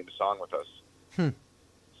vocally in the song with us.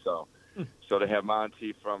 So to have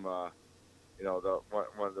Monty from, one of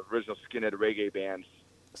the original Skinhead reggae bands.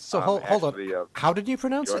 So hold on. How did you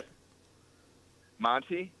pronounce it?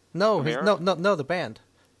 Monty? No, no, the band.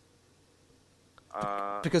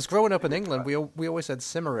 Because growing up in England, we always said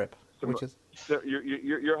Symarip, which is.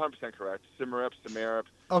 You're 100% correct. Symarip.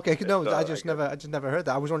 Okay, no, I just never heard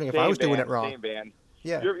that. I was wondering if I was doing it wrong. Same band.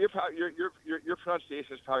 Yeah. Your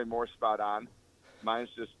pronunciation is probably more spot on. Mine's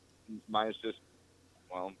just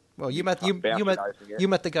well. Well, you met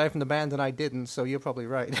the guy from the band and I didn't, so you're probably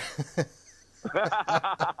right.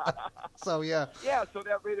 So yeah. Yeah, so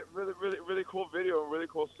that made it really cool video, really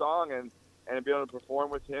cool song, and be able to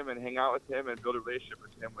perform with him and hang out with him and build a relationship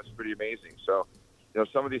with him was pretty amazing. So,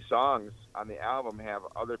 some of these songs on the album have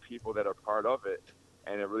other people that are part of it,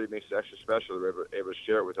 and it really makes it extra special to be able to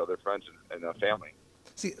share it with other friends and family.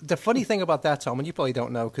 See, the funny thing about that, Tom, and you probably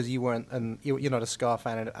don't know because you weren't, and you're not a ska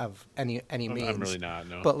fan of any means. I'm really not,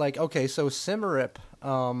 no. But so Symarip,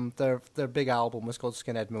 their big album was called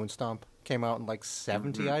Skinhead Moonstomp. Came out in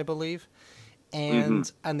 70, I believe,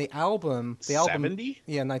 and the album 70?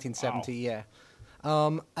 Yeah, 1970, wow.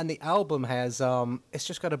 Yeah. And the album has it's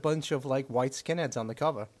just got a bunch of white skinheads on the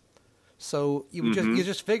cover. So you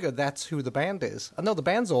just figure that's who the band is. I know the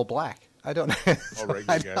band's all black. I don't know.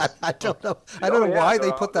 I don't know. I don't know why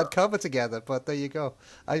they put that cover together, but there you go.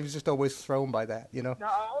 I was just always thrown by that, Now,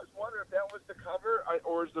 I always wonder if that was the cover,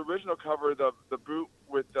 or is the original cover the boot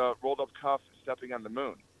with rolled up cuff stepping on the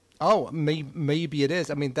moon? Oh, maybe it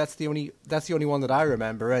is. I mean, that's the only one that I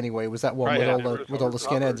remember. Anyway, was that one with all the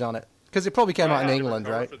skinheads on it? Because it probably came out in England,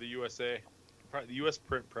 right? For the USA, the US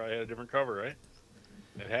print probably had a different cover, right?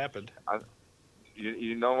 It happened.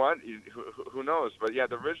 You know what? Who knows? But yeah,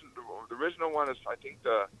 the original one is, I think,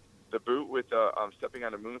 the boot with stepping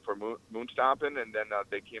on the moon for moon stomping, and then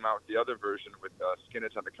they came out with the other version with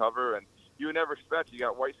skinheads on the cover, and you would never expect. You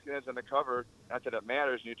got white skinheads on the cover. Not that it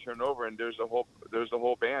matters. And you turn over, and there's the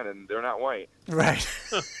whole band, and they're not white. Right.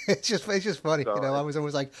 it's just funny. So, I was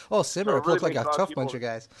always like, oh, Symarip looked like a tough bunch of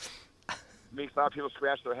guys. Makes a lot of people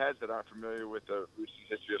scratch their heads that aren't familiar with the roots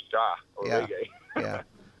and history of ska or reggae. Yeah.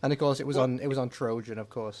 And of course, it was on Trojan, of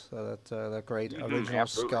course. That great original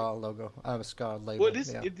ska logo, ska label. Well,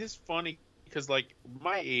 it is funny because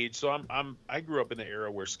my age. So I grew up in the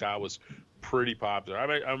era where ska was pretty popular.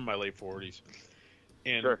 I'm in my late 40s,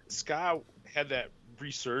 and ska had that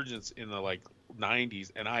resurgence in the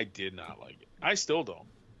 90s, and I did not like it. I still don't.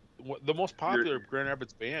 The most popular Grand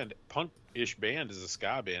Rapids band, punk-ish band, is a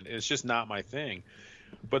ska band, and it's just not my thing.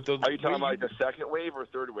 But are you talking about the second wave or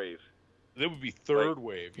third wave? That would be third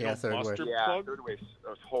wave. Third wave. Yeah, third wave. That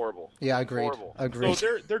was horrible. Yeah, agreed. Agreed.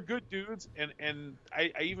 So they're good dudes, and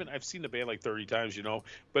I've seen the band 30 times,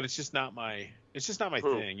 but it's just not my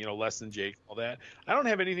thing. Less Than Jake, all that. I don't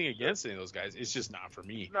have anything against any of those guys. It's just not for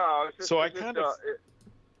me. No. So I kind of.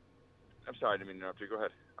 I'm sorry, I didn't mean to interrupt you. Go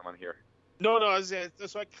ahead. I'm on here. No.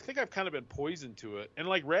 So I think I've kind of been poisoned to it, and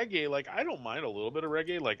reggae, I don't mind a little bit of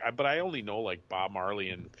reggae, but I only know Bob Marley,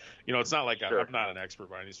 and it's not I'm not an expert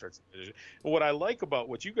by any stretch. But what I like about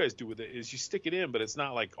what you guys do with it is you stick it in, but it's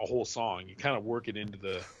not a whole song. You kind of work it into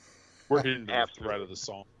the thread of the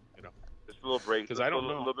song. Just a little break, because I don't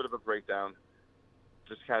know, a little bit of a breakdown.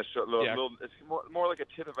 Just kind of show little. It's more like a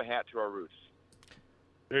tip of a hat to our roots.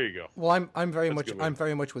 There you go. Well, I'm very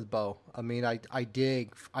much with Bo. I mean, I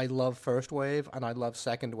love first wave and I love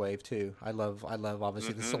second wave too. I love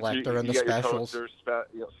obviously the Selector and the Specials.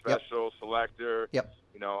 Special, Selector. Yep.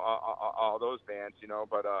 All those bands,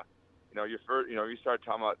 but you start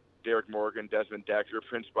talking about Derek Morgan, Desmond Decker,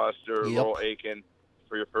 Prince Buster, Yep. Laurel Aiken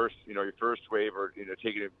for your first wave, or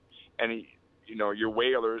taking any, your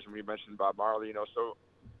Wailers, and we mentioned Bob Marley, so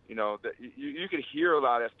you could hear a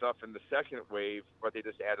lot of that stuff in the second wave, but they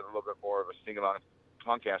just added a little bit more of a sing-along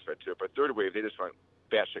punk aspect to it. But third wave, they just went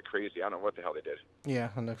batshit crazy. I don't know what the hell they did. Yeah,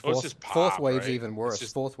 and the Well, it's just pop, fourth wave's right? even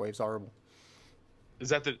worse. Fourth wave's horrible. Is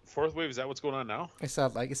that the fourth wave? Is that what's going on now? It's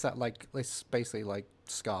basically like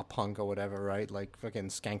ska punk or whatever, right? Like fucking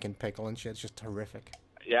Skank and Pickle and shit. It's just horrific.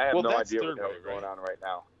 Yeah, I have no that's idea third what the hell's wave, going on right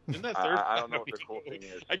now. Isn't that third? I don't know what the cool thing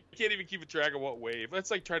is. I can't even keep a track of what wave. That's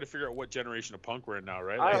like trying to figure out what generation of punk we're in now,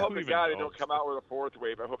 right? I Like, hope who to even God they knows? don't come out with a fourth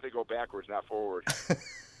wave. I hope they go backwards, not forward.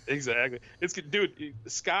 Exactly. It's dude.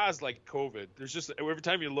 Ska's like COVID. There's just every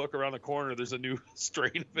time you look around the corner, there's a new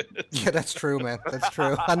strain of it. Yeah, that's true, man. That's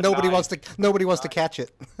true. And nobody wants to catch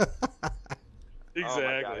it.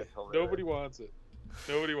 Exactly. it's hilarious. Nobody wants it.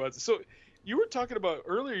 Nobody wants it. So you were talking about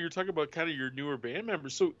earlier. You were talking about kind of your newer band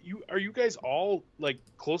members. So are you guys all like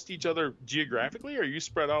close to each other geographically, or are you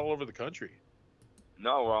spread all over the country?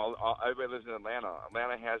 No, well, everybody lives in Atlanta.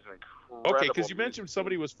 Atlanta has an incredible. Okay, because you mentioned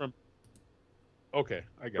somebody was from. Okay,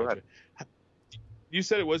 I Go got you. You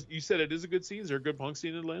said it was. You said it is a good scene. Is there a good punk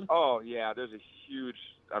scene in Atlanta? Oh yeah, there's a huge.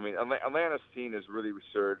 I mean, Atlanta's scene has really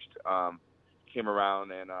resurged. Came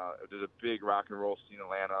around, and there's a big rock and roll scene in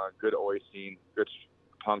Atlanta, good oi scene, good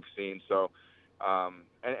punk scene. So, and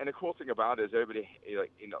the cool thing about it is everybody,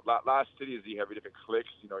 a lot of cities you have your different cliques.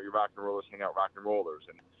 Your rock and rollers hang out rock and rollers,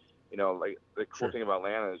 and like the cool Sure. thing about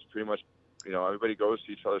Atlanta is pretty much, everybody goes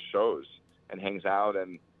to each other's shows and hangs out,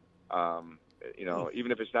 and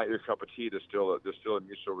even if it's not your cup of tea, there's still a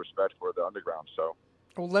mutual respect for the underground. So,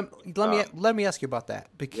 Well, let me ask you about that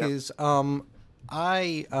because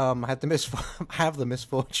I have the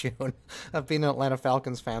misfortune of being an Atlanta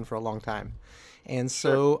Falcons fan for a long time, and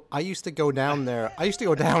so I used to go down there. I used to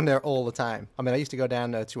go down there all the time. I mean, I used to go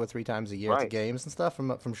down there 2 or 3 times a year to Right. games and stuff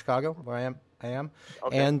from Chicago, where I am,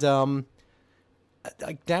 Okay. and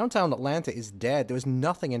like downtown Atlanta is dead. There's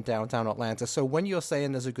nothing in downtown Atlanta. So when you're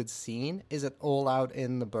saying there's a good scene, is it all out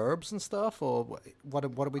in the burbs and stuff, or what are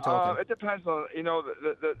we talking? It depends on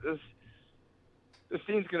the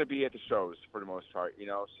scene's going to be at the shows for the most part.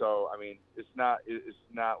 So I mean, it's not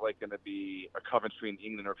like going to be a Coventry in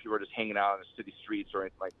England where people are just hanging out in the city streets or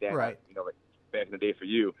anything like that. Right. Like back in the day for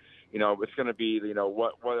you. It's going to be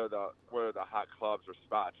what are the hot clubs or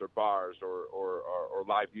spots or bars or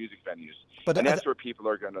live music venues. But and that's where people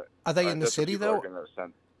are going to. Are they in the city though?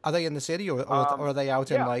 Are they in the city or are they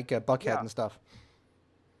out in like Buckhead and stuff?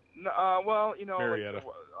 Well, Marietta.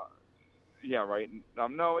 Yeah, right.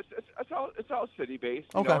 No, it's all city based.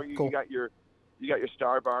 Okay, cool. You got your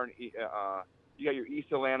Star Bar, and you got your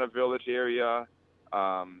East Atlanta Village area.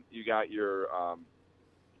 You got your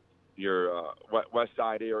West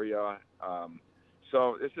Side area.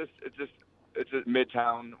 So it's just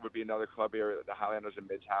Midtown would be another club area. The Highlanders in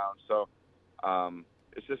Midtown. So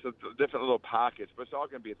it's just a different little pockets, but it's all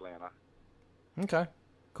going to be Atlanta. Okay,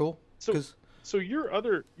 cool. So your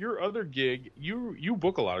other gig, you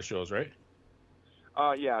book a lot of shows, right?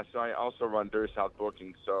 Yeah. So I also run Dirty South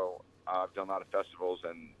Booking. So I've done a lot of festivals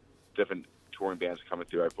and different touring bands coming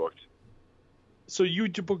through. I booked. So you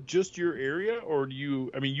to book just your area, or do you?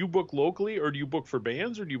 I mean, you book locally, or do you book for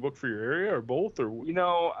bands, or do you book for your area, or both? Or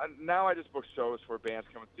now I just book shows for bands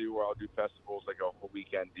coming through, where I'll do festivals, like a whole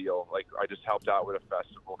weekend deal. Like I just helped out with a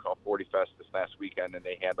festival called 40 Fest this last weekend, and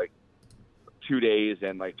they had like 2 days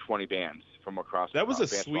and like 20 bands from across. That was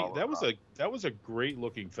that was a great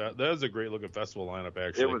looking festival lineup.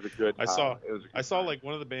 Actually, it was a good. I saw like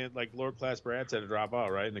one of the bands, like Lord Class Brats, had to drop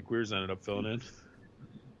out, right, and the Queers ended up filling in.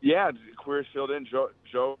 Yeah, Queers filled in. Joe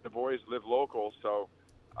and the boys live local, so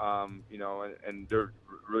and they're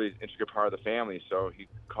really an intricate part of the family. So he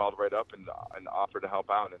called right up and offered to help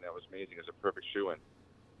out, and that was amazing. It was a perfect shoe-in.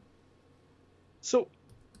 So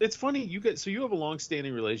it's funny, you have a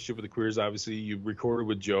long-standing relationship with the Queers. Obviously, you recorded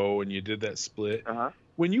with Joe and you did that split. Uh-huh.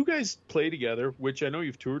 When you guys play together, which I know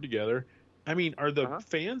you've toured together, I mean, are the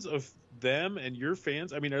fans of them and your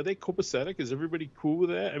fans, I mean, are they copacetic? Is everybody cool with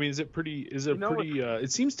that? I mean,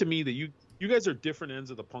 it seems to me that you guys are different ends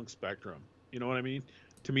of the punk spectrum. You know what I mean?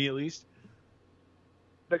 To me, at least.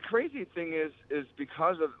 The crazy thing is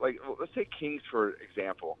because of, like, let's take Kings for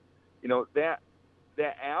example.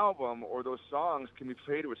 That album or those songs can be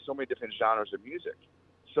played with so many different genres of music.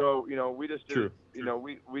 So, we just did,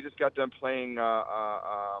 we just got done playing, what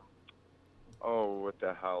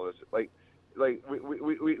the hell is it? Like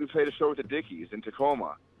we played a show with the Dickies in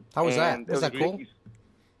Tacoma. How was that? Was that cool?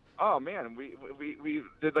 Oh man, we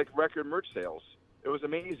did like record merch sales. It was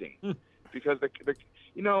amazing because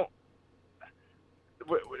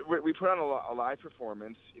we put on a live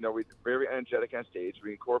performance. You know, we're very energetic on stage.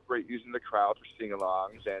 We incorporate using the crowd for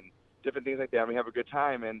sing-alongs and different things like that. We have a good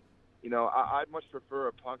time, and you know, I'd much prefer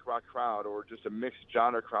a punk rock crowd or just a mixed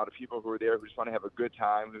genre crowd of people who are there who just want to have a good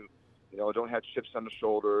time, who, you know, don't have chips on the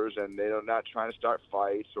shoulders, and they're not trying to start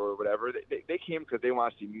fights or whatever. They came because they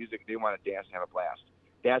want to see music, they want to dance and have a blast.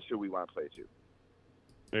 That's who we want to play to.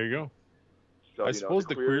 There you go. So, I suppose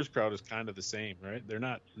the queers crowd is kind of the same, right? They're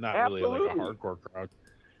not really like a hardcore crowd.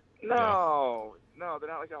 No, they're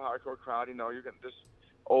not like a hardcore crowd. You know, you're gonna just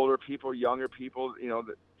older people, younger people. You know,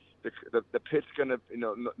 the pit's gonna, you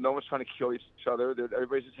know, no one's trying to kill each other.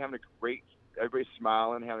 Everybody's just having everybody's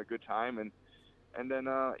smiling, having a good time, and then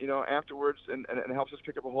you know, afterwards, and it helps us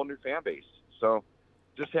pick up a whole new fan base. So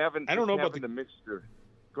just having the mixture.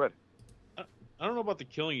 Go ahead. I don't know about the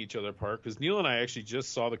killing each other part, because Neil and I actually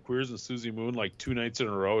just saw the Queers and Susie Moon like 2 nights in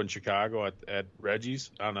a row in Chicago at Reggie's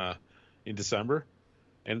in December,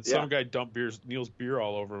 and some guy dumped Neil's beer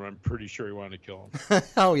all over him. I'm pretty sure he wanted to kill him.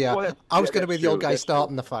 Oh yeah, well, I was going to be the old guy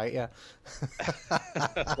starting the fight. Yeah,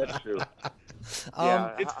 that's true.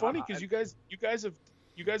 It's funny because you guys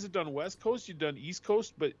have done West Coast, you've done East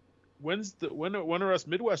Coast, but when are us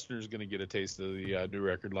Midwesterners going to get a taste of the new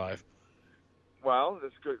record live? Well,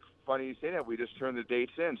 that's good. Funny you say that. We just turned the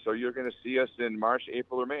dates in, so you're going to see us in March,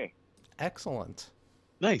 April, or May. Excellent.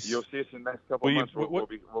 Nice. You'll see us in the next couple of months. We'll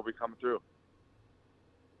be coming through.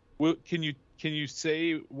 Well, can you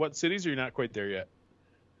say what cities, or you're not quite there yet?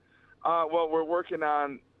 Well, we're working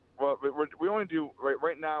on. Well, we only do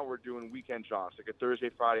right now. We're doing weekend jaunts, like a Thursday,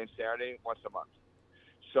 Friday, and Saturday, once a month.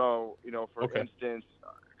 So, you know, for instance,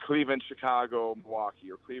 Cleveland, Chicago,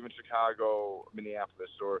 Milwaukee, or Cleveland, Chicago, Minneapolis,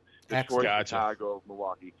 or Detroit, Chicago,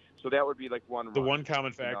 Milwaukee. So that would be like one. The one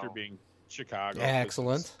common factor being Chicago.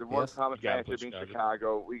 Excellent. The one common factor being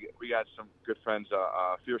Chicago. We got some good friends.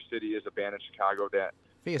 Fierce City is a band in Chicago that.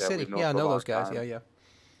 Fierce City, yeah, I know those guys. Time. Yeah.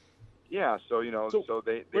 Yeah, so you know, so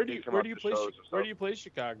they where do you play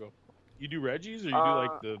Chicago? You do Reggie's, or you do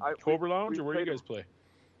like the Cobra Lounge, or where do you guys play?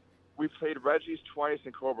 We played Reggie's twice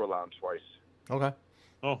and Cobra Lounge twice. Okay.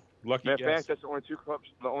 Oh, lucky guess. In fact, that's the only two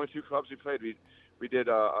clubs we played. We did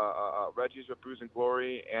Reggie's with Booze and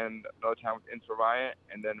Glory, and another time with Infra Riot,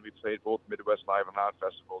 and then we played both Midwest Live and Loud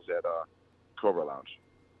festivals at Cobra Lounge.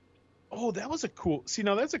 Oh, that was a cool. See,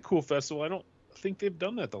 now that's a cool festival. I don't think they've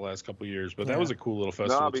done that the last couple of years, but that was a cool little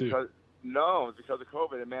festival too. No, it's because of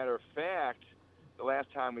COVID. As a matter of fact, the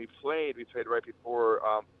last time we played right before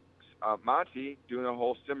Monty doing a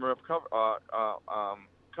whole Simmer of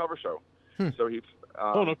cover show. So he.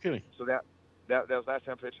 Oh, no kidding. So that was last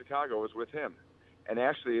time I played Chicago was with him, and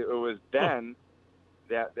actually it was then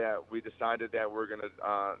that we decided that we're gonna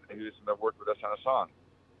he was gonna work with us on a song.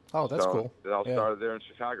 Oh, that's cool. It all started there in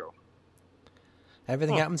Chicago.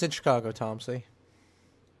 Everything happens in Chicago, Tom. See?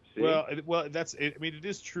 Well, that's. I mean, it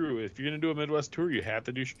is true. If you're going to do a Midwest tour, you have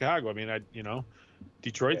to do Chicago. I mean,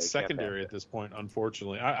 Detroit's secondary at this point.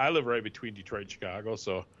 Unfortunately, I live right between Detroit and Chicago,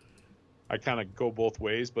 so I kind of go both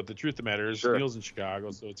ways. But the truth of the matter is, Neil's in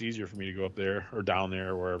Chicago, so it's easier for me to go up there or down there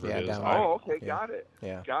or wherever it is. Okay, got it.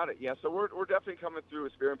 Yeah, got it. Yeah, so we're definitely coming through.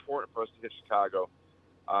 It's very important for us to hit Chicago.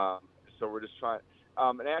 So we're just trying.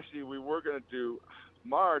 And actually, we were going to do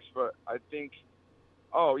March, but I think.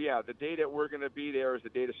 Oh yeah, the day that we're going to be there is the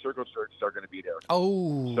day the Circle Jerks are going to be there.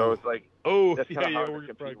 Oh, so it's like that's kind of hard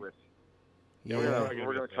to compete with. Yeah, we're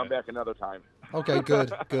going to come back another time. Okay,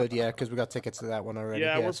 good, yeah, because we got tickets to that one already.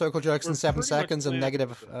 Yeah, Circle Jerks in 7 seconds and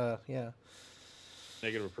negative.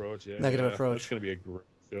 Negative Approach. Yeah, Negative Approach. It's going to be a great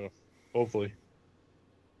show. Hopefully,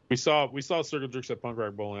 we saw Circle Jerks at Punk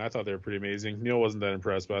Rock Bowling. I thought they were pretty amazing. Neil wasn't that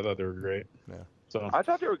impressed, but I thought they were great. Yeah. So I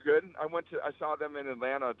thought they were good. I saw them in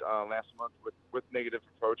Atlanta last month with Negative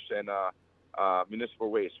Approach and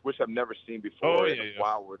Municipal Waste, which I've never seen before.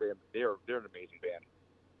 Wow, they're an amazing band.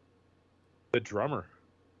 The drummer,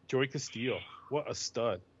 Joey Castillo, what a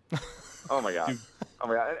stud! Oh my god! Dude,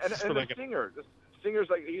 and the singer's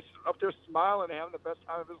like he's up there smiling and having the best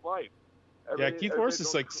time of his life. Keith Morris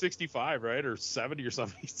is like 65, right, or 70 or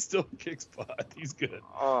something. He still kicks butt. He's good.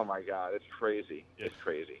 Oh my god, it's crazy. It's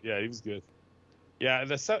crazy. Yeah, he was good. Yeah,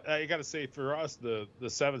 I got to say, for us, the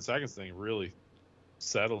 7 seconds thing really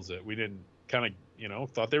settles it. We didn't kind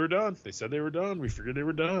of, thought they were done. They said they were done. We figured they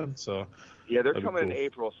were done. So yeah, they're coming in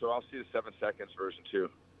April, so I'll see the 7 seconds version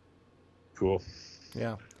too. Cool.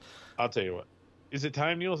 Yeah. I'll tell you what. Is it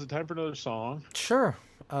time, Neil? Is it time for another song? Sure.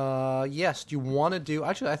 Yes. Do you want to do?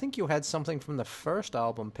 Actually, I think you had something from the first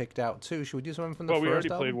album picked out too. Should we do something from the first album? Well, we already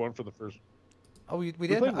played one for the first. Oh, we did. We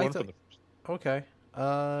played one for the first. Okay.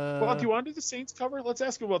 Well, do you want to do the Saints cover? Let's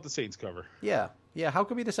ask him about the Saints cover. Yeah. How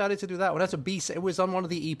come you decided to do that one? That's a B. It was on one of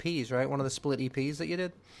the EPs, right? One of the split EPs that you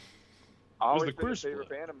did. Always been a favorite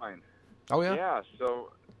band of mine. Oh yeah. Yeah.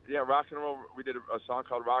 So rock and roll. We did a song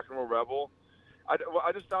called "Rock and Roll Rebel."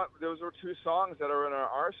 I just thought those were two songs that are in our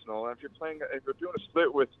arsenal. And if you're doing a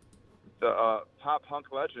split with the pop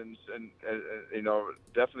punk legends, and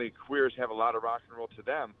definitely queers have a lot of rock and roll to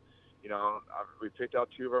them. We picked out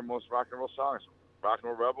two of our most rock and roll songs, "Rock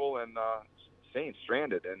and Roll Rebel" and "Saints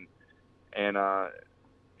Stranded," and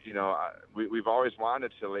we've always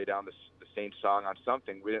wanted to lay down the Saints song on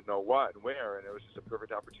something. We didn't know what and where, and it was just a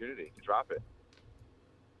perfect opportunity to drop it.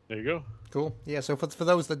 There you go. Cool. Yeah, so for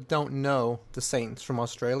those that don't know the Saints from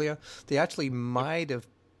Australia, they actually might have...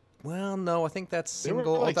 Well, no, I think that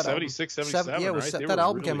single... They were like 76, 77, right? That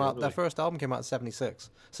album came out... That first album came out in 76.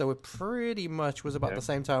 So it pretty much was about the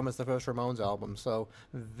same time as the first Ramones album. So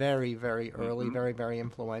very, very early, very, very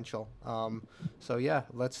influential. So yeah,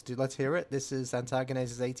 let's hear it. This is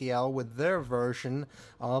Antagonizes ATL with their version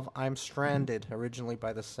of I'm Stranded, originally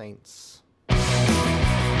by the Saints.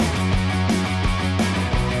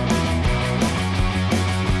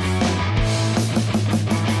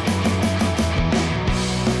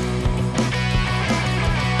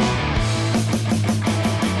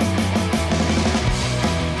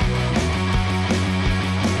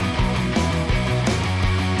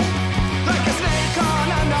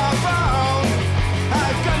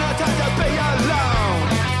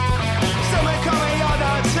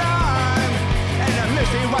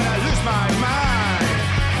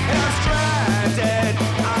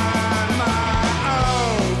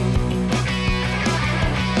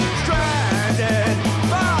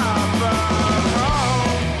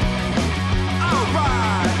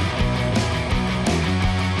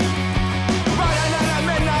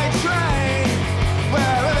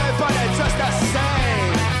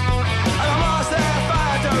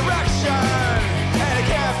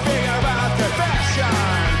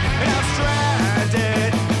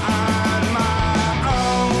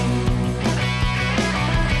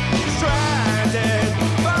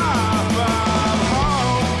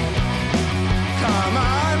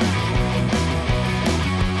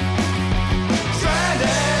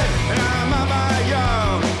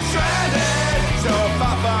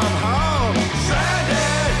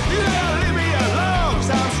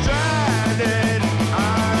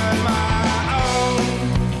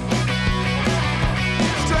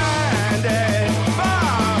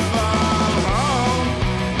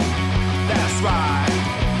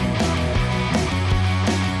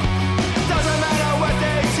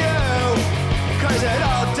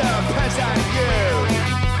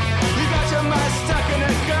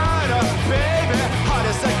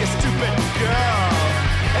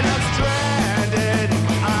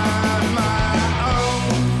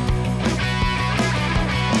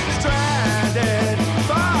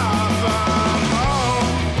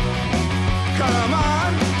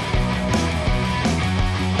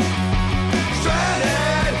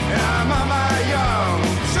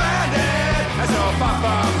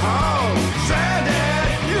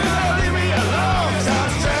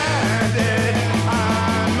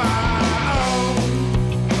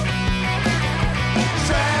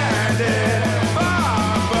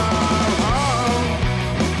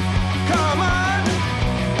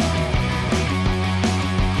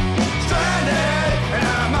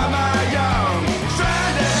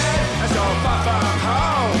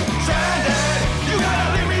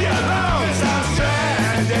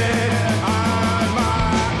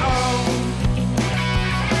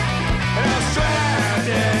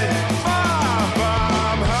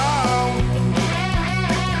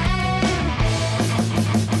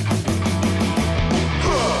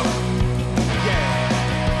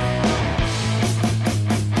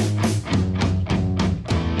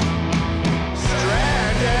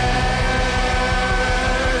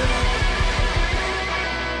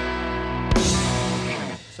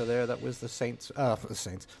 The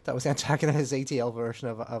Saints. That was Antagonized ATL version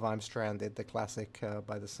of I'm Stranded, the classic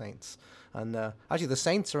by the Saints. And actually, the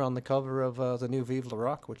Saints are on the cover of the new Vive la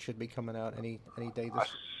Rock, which should be coming out any day.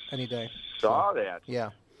 Saw that. Yeah.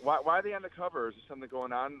 Why are they on the cover? Is there something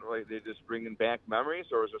going on? Like they're just bringing back memories,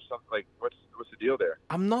 or is there something like what's the deal there?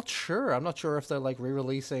 I'm not sure. I'm not sure if they're like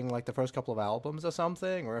re-releasing like the first couple of albums or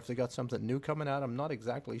something, or if they got something new coming out. I'm not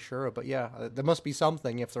exactly sure, but yeah, there must be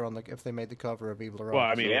something if they made the cover of Vive la Rock. Well,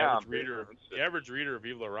 I mean, the average reader of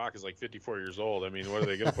Vive la Rock is like 54 years old. I mean, what are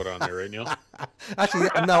they going to put on there, right, Neil? Actually,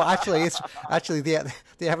 the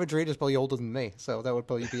average reader is probably older than me, so that would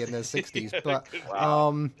probably be in their 60s. But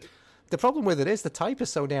wow. The problem with it is the type is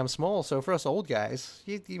so damn small. So for us old guys,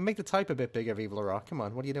 you make the type a bit bigger, Viva La Rock. Come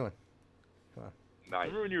on, what are you doing? Come on. Nice.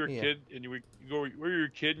 Remember when you were a kid and you go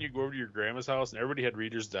and you go over to your grandma's house and everybody had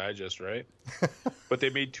Reader's Digest, right? But they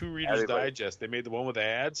made 2 Reader's Digest. They made the one with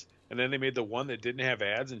ads, and then they made the one that didn't have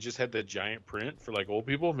ads and just had the giant print for like old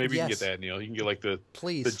people. Maybe you can get that, Neil. You can get like the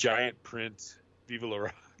giant print Viva La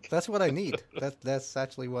Rock. That's what I need. That's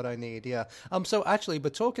actually what I need. Yeah. So actually,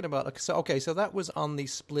 but talking about so that was on the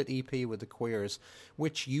split EP with the Queers,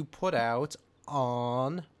 which you put out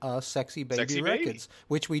on Sexy Baby Records,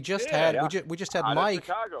 which we just had. Yeah. We just had Mike.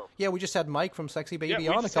 Yeah, we just had Mike from Sexy Baby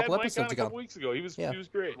on a couple episodes ago. A couple weeks ago. He was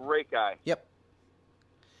great. Great guy. Yep.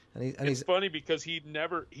 And it's funny because he had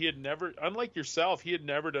never, unlike yourself, he had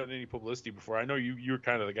never done any publicity before. I know you were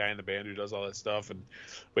kind of the guy in the band who does all that stuff,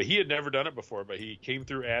 but he had never done it before. But he came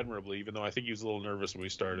through admirably, even though I think he was a little nervous when we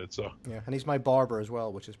started. So yeah, and he's my barber as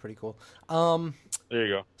well, which is pretty cool. There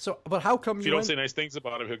you go. So, but how come if you don't say nice things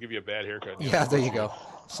about him, he'll give you a bad haircut. Yeah, there you go.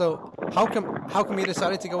 So how come you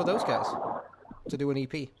decided to go with those guys to do an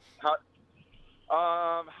EP?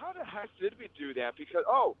 How the heck did we do that?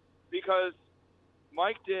 Because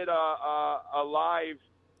Mike did a live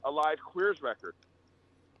Queers record,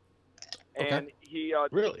 and he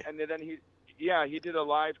really, and then he did a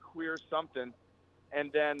live Queers something, and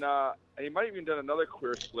then and he might have even done another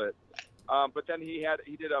Queers split, but then he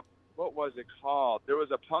did a, what was it called? There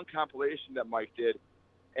was a punk compilation that Mike did,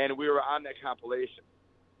 and we were on that compilation.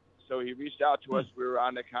 So he reached out to us. We were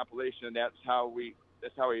on that compilation, and that's how we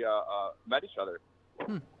met each other.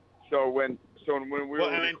 So when we were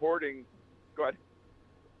recording, go ahead.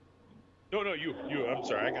 No, you. I'm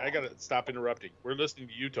sorry. I got to stop interrupting. We're listening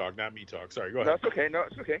to you talk, not me talk. Sorry, go ahead. That's okay. No,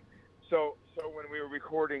 it's okay. So when we were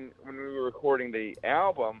recording the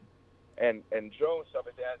album, and Joe and stuff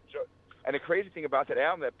like that, and the crazy thing about that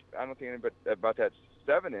album, that I don't think anybody about that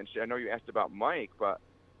 7-inch. I know you asked about Mike, but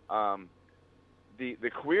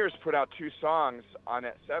the Queers put out 2 songs on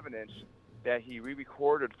that 7-inch that he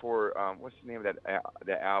re-recorded for what's the name of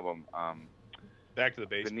that album? Back to the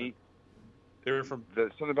Basement. They were from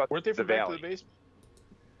something about weren't they from Back to the Basement?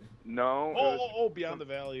 No. Beyond the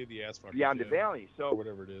Valley of the Asphalt. Beyond the Valley. So or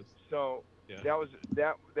whatever it is. So that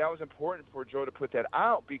was important for Joe to put that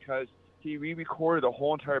out because he re-recorded the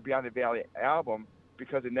whole entire Beyond the Valley album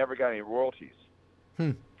because it never got any royalties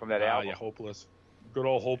from that album. Yeah, Hopeless. Good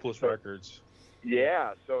old Hopeless Records.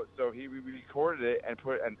 Yeah, so he re-recorded it and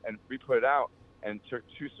re-put it out and took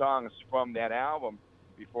 2 songs from that album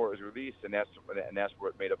before it was released, and that's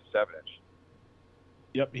what made up the 7-inch.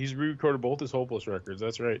 Yep, he's re-recorded both his Hopeless records.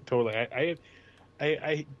 That's right, totally.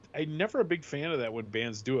 I never a big fan of that when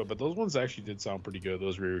bands do it, but those ones actually did sound pretty good.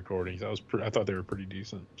 Those re-recordings, I thought they were pretty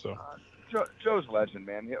decent. So Joe's a legend,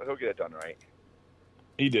 man. He'll get it done right.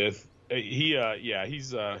 He did.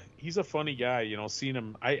 He's a funny guy. You know, seeing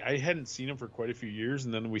him, I hadn't seen him for quite a few years,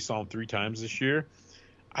 and then we saw him 3 times this year.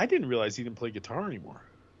 I didn't realize he didn't play guitar anymore.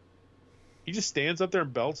 He just stands up there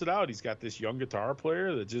and belts it out. He's got this young guitar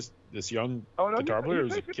player guitar player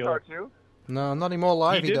who's a killer. Too. No, not anymore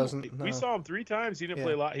live. He doesn't. No. We saw him 3 times. He didn't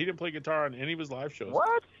play. He didn't play guitar on any of his live shows.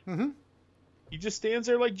 What? Mm-hmm. He just stands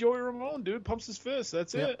there like Joey Ramone, dude. Pumps his fist.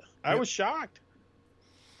 That's it. I was shocked.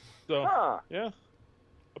 So yeah.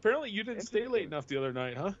 Apparently you didn't stay late enough the other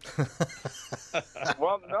night, huh?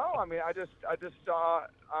 Well, no. I mean, I just saw.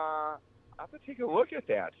 I have to take a look at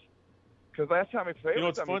that because last time I played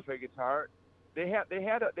with them, he played guitar. They have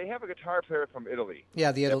a guitar player from Italy.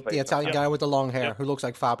 Yeah, the Italian guy with the long hair who looks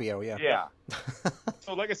like Fabio. Yeah. Yeah.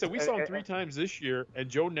 So, like I said, we saw him 3 times this year, and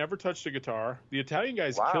Joe never touched a guitar. The Italian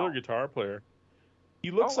guy's a killer guitar player.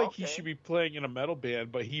 He looks like he should be playing in a metal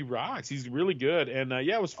band, but he rocks. He's really good. And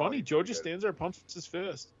it was funny. Joe just stands there and pumps his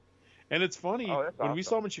fist. And it's funny, when we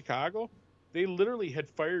saw him in Chicago, they literally had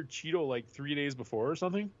fired Cheeto like 3 days before or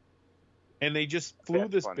something. And they just flew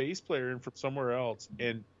this bass player in from somewhere else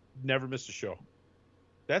and never missed a show.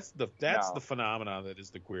 That's the phenomenon that is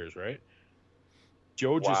the Queers, right?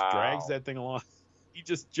 Joe just drags that thing along. He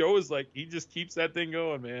just keeps that thing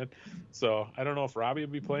going, man. So I don't know if Robbie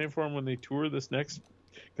will be playing for him when they tour this next,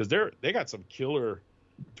 because they got some killer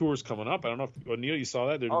tours coming up. I don't know if O'Neill, you saw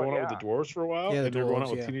that they're going out with the Dwarves for a while, and they're going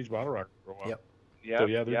out with Teenage Bottle Rocket for a while. Yep. So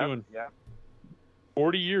they're doing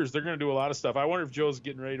 40 years. They're going to do a lot of stuff. I wonder if Joe's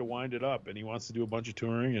getting ready to wind it up and he wants to do a bunch of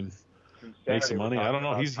touring and make some money. I don't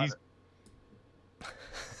know. He's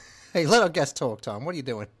Hey, let our guest talk, Tom. What are you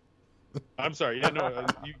doing? I'm sorry. Yeah, no,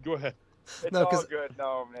 you go ahead. It's all good.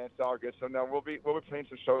 No, man, it's all good. So now we'll be playing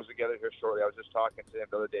some shows together here shortly. I was just talking to him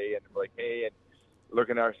the other day, and like, hey, and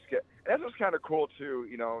looking at our skit. And that's what's kind of cool too.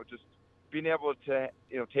 You know, just being able to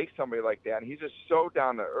take somebody like that, and he's just so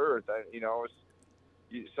down to earth.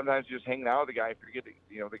 sometimes you're just hanging out with the guy and forget that,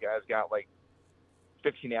 you know, the guy's got like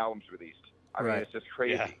 15 albums released. I mean, it's just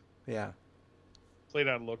crazy. Yeah. Played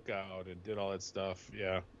on Lookout and did all that stuff.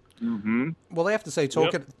 Yeah. Mm-hmm. Well, I have to say,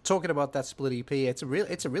 talking about that split EP, it's a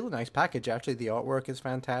really nice package. Actually, the artwork is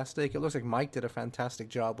fantastic. It looks like Mike did a fantastic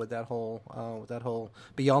job with that whole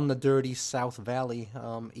Beyond the Dirty South Valley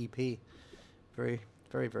EP. Very,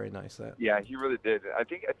 very, very nice. That. Yeah, he really did. I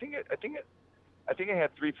think it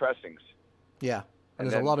had 3 pressings. Yeah, and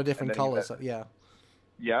there's a lot of different colors. Yeah.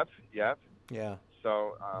 Yep. Yeah.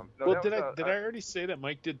 So, did I already say that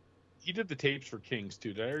Mike did? He did the tapes for Kings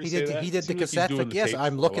too. Did I already say that? He did the cassette for. Yes,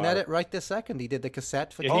 I'm looking at it right this second. He did the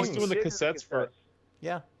cassette for. He's doing the cassettes for.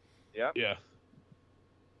 Yeah. Yeah. Yeah.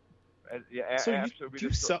 Yeah. So absolutely.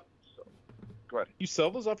 you sell. Go ahead. You sell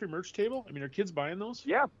those off your merch table? I mean, are kids buying those?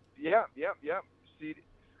 Yeah. CD,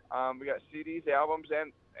 we got CDs, albums,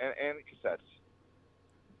 and cassettes.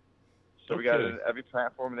 So we got it on every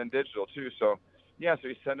platform and then digital too. So yeah, so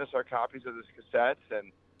he sent us our copies of the cassettes,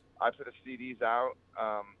 and I put the CDs out.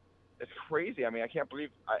 It's crazy. I mean, I can't believe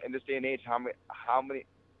in this day and age how many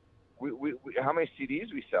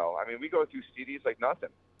CDs we sell. I mean, we go through CDs like nothing.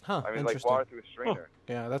 Huh, I mean, like water through a strainer.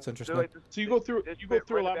 Huh. Yeah, that's interesting. So you go through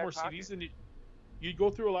a lot more CDs than you go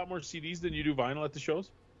through a lot more CDs than you do vinyl at the shows?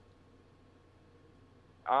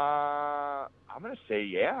 I'm gonna say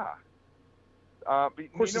yeah. Of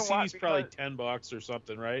course, the CD's probably $10 or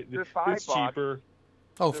something, right? It's cheaper.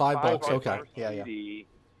 Oh, $5. Okay. Yeah.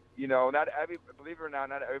 You know, believe it or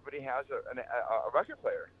not everybody has a record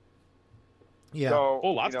player. Yeah. So,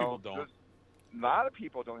 lots of people don't. A lot of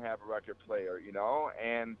people don't have a record player, you know,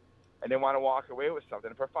 and they want to walk away with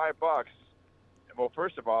something for $5. Well,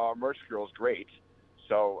 first of all, our merch girl is great.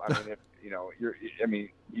 So, I mean,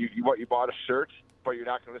 if you bought a shirt, but you're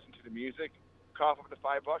not going to listen to the music, cough up the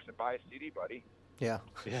 $5 and buy a CD, buddy. Yeah.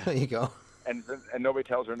 There you go. And nobody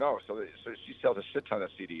tells her no, so she sells a shit ton of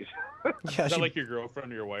CDs. Yeah, is that like your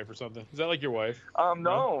girlfriend or your wife or something? Is that like your wife?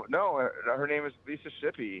 No. Her name is Lisa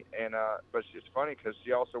Shippey, and but it's funny because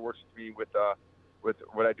she also works with me with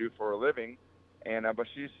what I do for a living, and but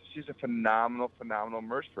she's a phenomenal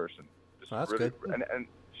merch person. That's really good.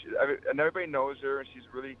 And everybody knows her, and she's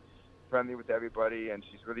really friendly with everybody, and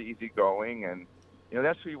she's really easygoing, and you know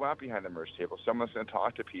that's who you want behind the merch table. Someone's going to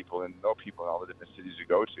talk to people and know people in all the different cities you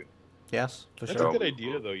go to. Yes, for sure. That's a good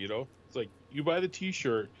idea, though, you know? It's like, you buy the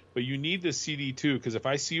T-shirt, but you need the CD, too, because if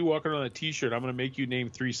I see you walking around a T-shirt, I'm going to make you name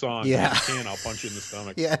 3 songs. Yeah. If you can, I'll punch you in the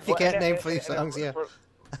stomach. Yeah, if you can't name 3 songs, yeah. For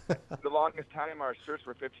the longest time, our shirts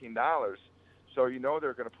were $15, so you know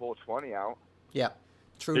they're going to pull 20 out. Yeah,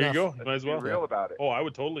 true there enough. You go. Might as well. Be real about it. Oh, I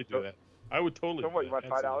would totally do that. I would totally So what, you want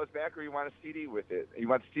 $5 back, or you want a CD with it? You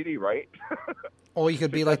want a CD, right? Or you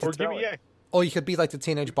could be like Or you could be like the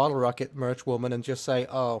Teenage Bottle Rocket merch woman and just say,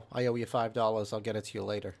 "Oh, I owe you $5. I'll get it to you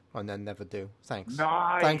later," and then never do. Thanks.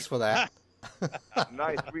 Nice. Thanks for that.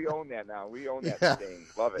 Nice. We own that now. We own that thing.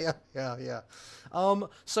 Love it. Yeah.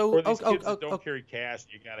 So or these kids that don't carry cash,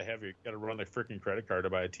 you gotta run their freaking credit card to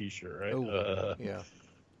buy a T-shirt, right? Yeah.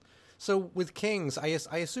 So with Kings, I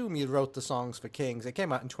assume you wrote the songs for Kings. It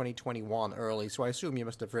came out in 2021 early, so I assume you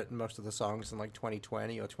must have written most of the songs in like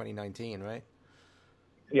 2020 or 2019, right?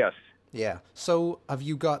 Yes. Yeah. So have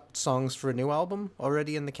you got songs for a new album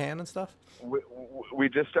already in the can and stuff? We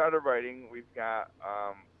just started writing. We've got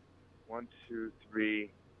 1, 2,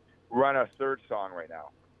 3. We're on our 3rd song right now.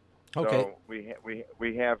 Okay. So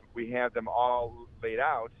we have them all laid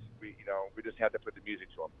out. We just had to put the music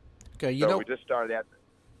to them. Okay. We just started that.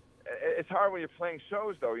 It's hard when you're playing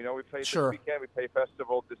shows, though. You know, we play this weekend, we play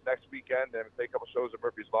festival this next weekend, and we play a couple shows at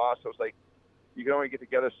Murphy's Law. So it's like you can only get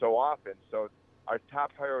together so often. So our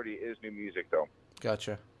top priority is new music, though.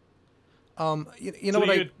 Gotcha.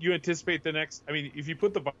 You anticipate the next? I mean, if you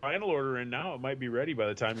put the vinyl order in now, it might be ready by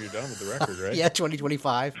the time you're done with the record, right? Yeah,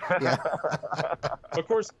 2025. Yeah. Of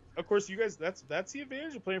course, you guys. That's the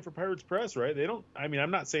advantage of playing for Pirates Press, right? They don't. I mean, I'm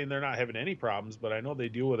not saying they're not having any problems, but I know they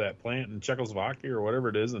deal with that plant in Czechoslovakia or whatever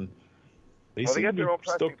it is, and they got their own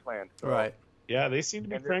pressing plant, so. Right? Yeah, they seem to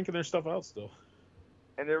be cranking their stuff out still.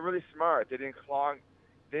 And they're really smart. They didn't clog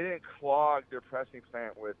their pressing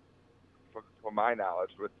plant with, from my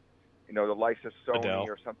knowledge, with the likes of Sony Adele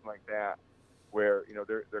or something like that, where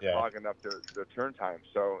they're clogging up their turn time.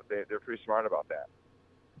 So they're pretty smart about that.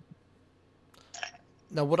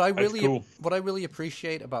 Now, what I really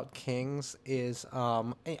appreciate about Kings is,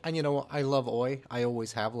 and I love Oi. I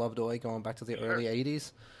always have loved Oi, going back to the early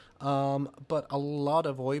 '80s. But a lot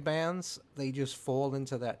of Oi bands, they just fall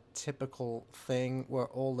into that typical thing where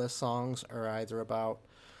all their songs are either about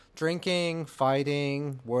drinking,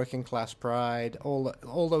 fighting, working class pride,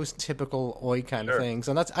 all those typical Oi kind of things.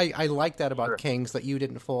 And that's I like that about Kings, that you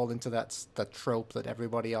didn't fall into that trope that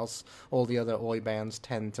everybody else, all the other Oi bands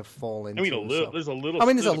tend to fall into. I mean, there's a little. I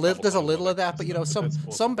mean, there's a little of that, but you know,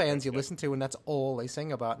 some bands you listen to and that's all they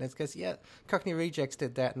sing about, and it's because Cockney Rejects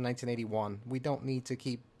did that in 1981. We don't need to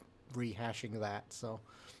keep rehashing that. So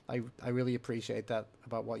I really appreciate that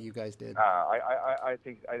about what you guys did. I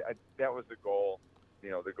think that was the goal. You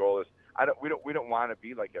know, the goal is we don't want to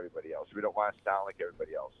be like everybody else. We don't want to sound like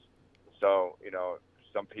everybody else. So, you know,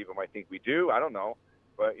 some people might think we do. I don't know,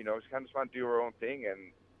 but you know, we kind of just want to do our own thing.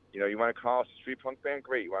 And you know, you want to call us a street punk band,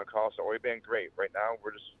 great. You want to call us an Oi band, great. Right now,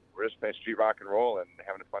 we're just playing street rock and roll and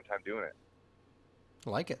having a fun time doing it. I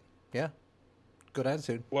like it. Yeah. Good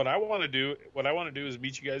attitude. What I want to do is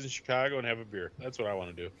meet you guys in Chicago and have a beer. That's what I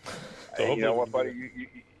want to do. So you know what, buddy?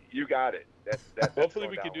 You got it. That's hopefully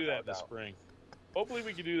we can do that in the spring. Hopefully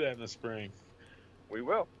we can do that in the spring. We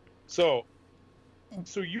will. So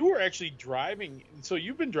you were actually driving. So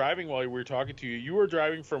you've been driving while we were talking to you. You were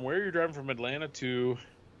driving from where? You're driving from Atlanta to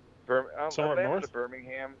somewhere Atlanta north? to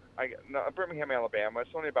Birmingham. Birmingham, Alabama. It's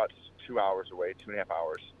only about 2 hours away, 2.5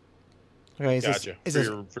 hours. Okay, gotcha. Is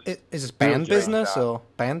this band business or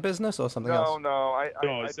something else? No. I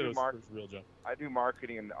real job. I do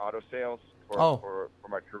marketing and auto sales for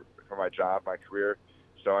my job, my career.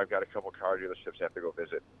 So I've got a couple car dealerships I have to go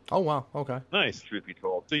visit. Oh wow, okay. Nice. Truth be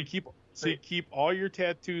told. So you keep all your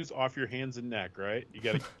tattoos off your hands and neck, right? You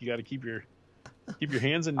gotta keep your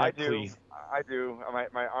hands and neck clean. I do.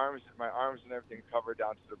 My arms and everything covered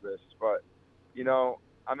down to the wrist. But you know,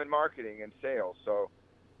 I'm in marketing and sales, so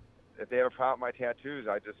if they have a problem with my tattoos,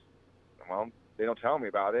 they don't tell me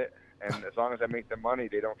about it, and as long as I make them money,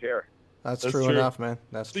 they don't care. That's true enough, man.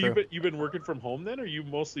 That's true. So you've been working from home then, or you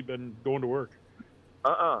mostly been going to work?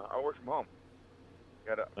 I work from home.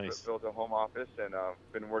 Built a home office and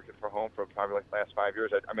been working from home for probably like the last 5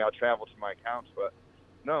 years. I'll travel to my accounts, but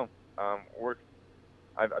no, work.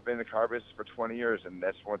 I've been in the car business for 20 years, and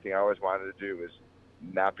that's one thing I always wanted to do is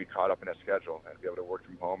not be caught up in a schedule and be able to work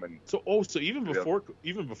from home. And so even before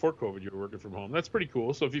COVID, you were working from home. That's pretty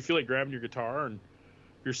cool. So if you feel like grabbing your guitar and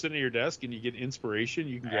you're sitting at your desk and you get inspiration,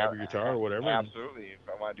 you can grab your guitar or whatever. Absolutely. If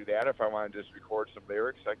I want to do that, if I want to just record some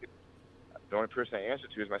lyrics, I could. The only person I answer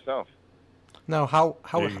to is myself. Now, how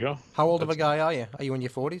old of a That's guy are you? Are you in your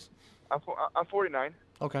 40s? I'm 49.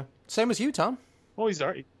 Okay. Same as you, Tom. Oh, he's all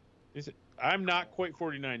right. I'm not quite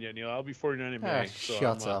 49 yet, Neil. I'll be 49 in May.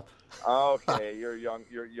 Shut up. Okay, you're young.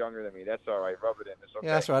 You're younger than me. That's all right. Rub it in. It's okay.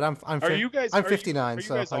 Yeah, that's right. I'm 59,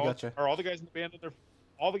 so I got you. Are all the guys in the band in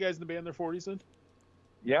their 40s then?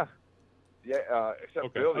 Yeah.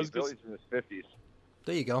 Except Billy. Billy's in his 50s.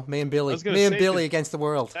 There you go. Me and Billy against the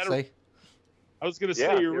world. See? I was going to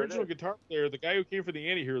say, your original guitar player, the guy who came for the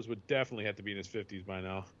Anti-Heroes, would definitely have to be in his 50s by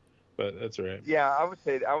now. But that's all right. Yeah, I would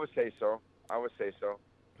say so.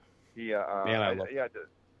 He,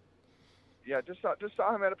 just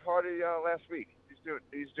saw him at a party last week.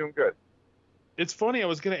 He's doing good. It's funny. I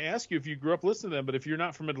was going to ask you if you grew up listening to them, but if you're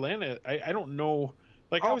not from Atlanta, I don't know.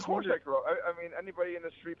 Like, I was wondering. I mean, anybody in the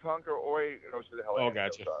street punk or Oi knows who the hell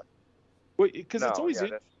gotcha. Well, because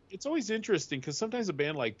it's always interesting because sometimes a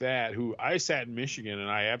band like that, who I sat in Michigan and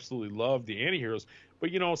I absolutely loved the Anti-Heroes,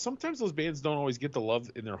 but you know sometimes those bands don't always get the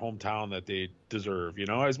love in their hometown that they deserve. You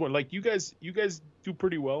know, like you guys do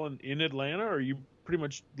pretty well in Atlanta, or you pretty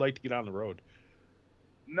much like to get on the road.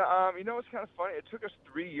 No, you know it's kind of funny. It took us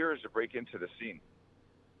 3 years to break into the scene.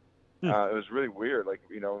 It was really weird. Like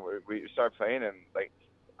we started playing and like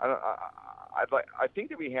I think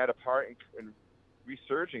that we had a part in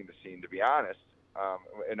resurging the scene, to be honest,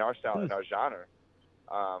 in our style, in our genre,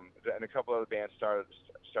 and a couple other bands started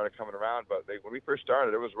coming around. But when we first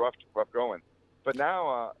started, it was rough going. But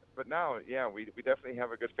now, yeah, we definitely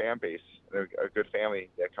have a good fan base, a good family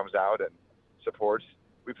that comes out and supports.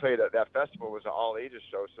 We played at that festival was an all ages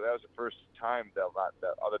show, so that was the first time that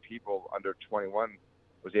other people under 21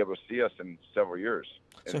 was able to see us in several years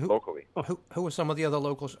locally. Who are some of the other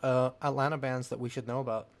local Atlanta bands that we should know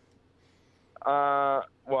about?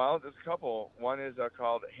 Well, there's a couple. One is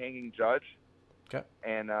called Hanging Judge. Okay.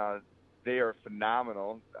 And they are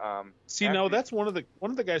phenomenal. That's one of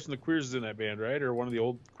the guys from the Queers is in that band, right? Or one of the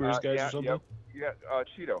old Queers guys or something? Yeah,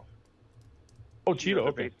 Cheeto. Oh, Cheeto,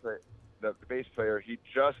 okay. The bass player, he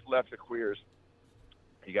just left the Queers.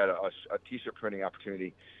 He got a T-shirt printing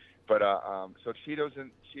opportunity. But so Cheeto's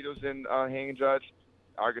in Hanging Judge.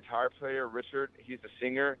 Our guitar player, Richard, he's the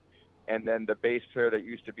singer. And then the bass player that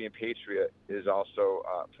used to be in Patriot is also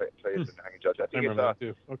plays in Hanging Judge. I think remember that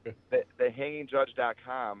too. Okay. The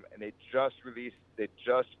HangingJudge.com, and they just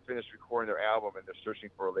finished recording their album, and they're searching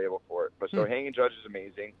for a label for it. But so Hanging Judge is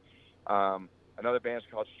amazing. Another band is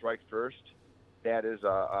called Strike First. That is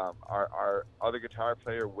our other guitar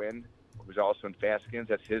player, Win, who's also in Fast Skins.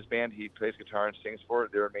 That's his band. He plays guitar and sings for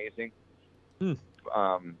it. They're amazing.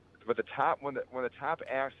 But one of the top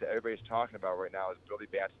acts that everybody's talking about right now is Billy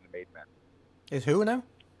Bats and the Made Men. Is who now?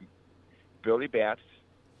 Billy Bats.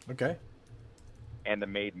 Okay. And the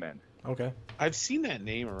Made Men. Okay. I've seen that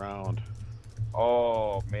name around.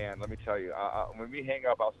 Oh man, let me tell you. When we hang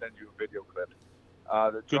up, I'll send you a video clip.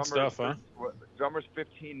 The Good stuff, huh? The drummer's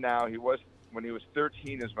 15 now. When he was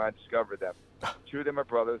 13 is when I discovered them. Two of them are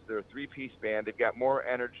brothers. They're a 3-piece band. They've got more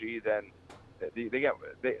energy than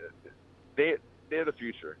they're the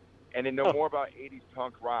future, and they know more about 80s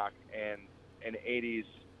punk rock and 80s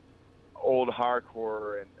old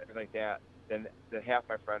hardcore and everything like that than half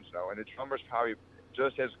my friends know. And the drummer's probably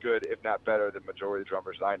just as good, if not better, than majority of the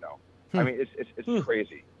drummers I know. I mean, it's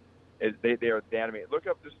crazy. They are that amazing. Look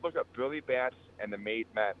up Billy Bats and the Made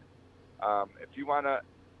Men. If you wanna,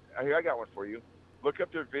 here I got one for you. Look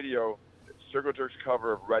up their video, Circle Jerk's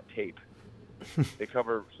cover of Red Tape. They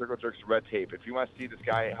cover Circle Jerk's Red Tape. If you want to see this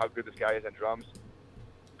guy, how good this guy is on drums,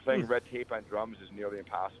 playing Red Tape on drums is nearly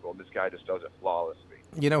impossible. This guy just does it flawlessly.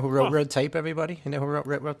 You know who wrote Red Tape, everybody? You know who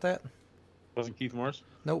wrote that? Wasn't Keith Morris?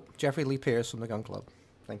 Nope. Jeffrey Lee Pierce from the Gun Club.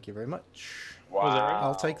 Thank you very much. Wow. Was that right?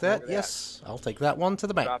 I'll take that. Yes. I'll take that one to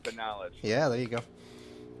the bank. Drop the knowledge. Yeah, there you go.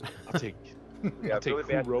 I'll take Billy who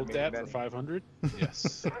Bats wrote and that Made for Men. 500?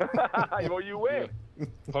 Yes. Well, you win.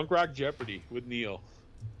 Punk Rock Jeopardy with Neil.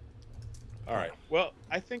 All right. Well,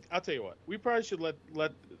 I think I'll tell you what. We probably should let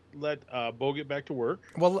Bo get back to work.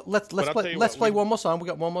 Well, let's play one more song. We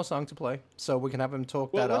got one more song to play, so we can have him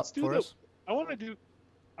talk that up for us. I want to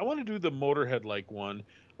do the Motorhead like one.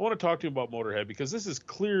 I want to talk to him about Motorhead because this is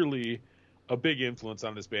clearly a big influence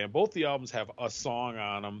on this band. Both the albums have a song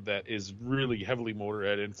on them that is really heavily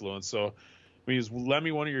Motorhead influence. So, I mean, is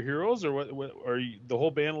Lemmy one of your heroes, or what are you, the whole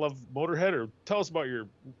band love Motorhead? Or tell us about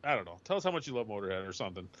tell us how much you love Motorhead or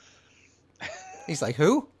something. He's like,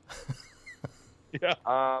 who? Yeah.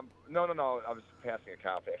 No. I was passing a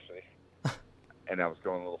cop actually, and I was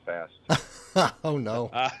going a little fast. Oh no.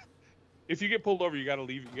 If you get pulled over, you got to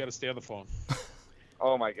leave. You got to stay on the phone.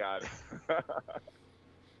 Oh my God.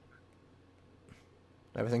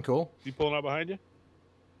 Everything cool? Is he pulling out behind you?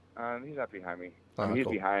 He's not behind me. Oh, I mean, he's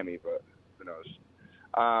cool. behind me, but who knows?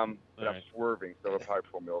 But I'm right. swerving, so he'll probably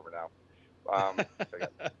pull me over now. So I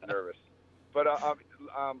got nervous. But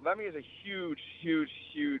Lemmy is a huge.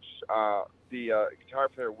 The guitar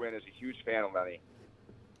player Win is a huge fan of Lemmy,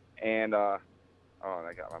 and and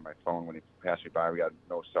I got him on my phone when he passed me by. We got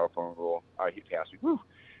no cell phone rule. He passed me. Woo.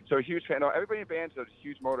 So a huge fan. No, everybody in the band's a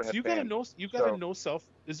huge Motorhead So you fan. got a no self.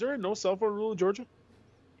 Is there a no cell phone rule in Georgia?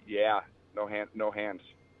 Yeah, no hands.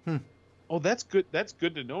 Oh, that's good. That's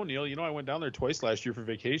good to know, Neil. You know, I went down there twice last year for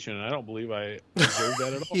vacation, and I don't believe I observed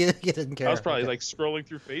that at all. You didn't care. I was probably like scrolling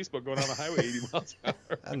through Facebook, going down the highway 80 miles an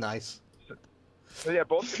hour. Nice. So yeah,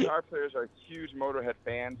 both guitar players are huge Motorhead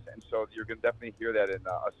fans, and so you're gonna definitely hear that in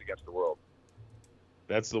Us Against the World.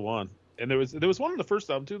 That's the one. And there was one on the first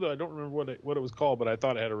album too, though. I don't remember what it was called, but I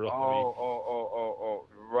thought it had a real. Oh,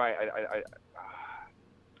 right.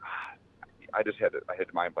 I just had I had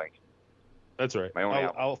the mind blank. That's right. My own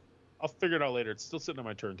album. I'll figure it out later. It's still sitting on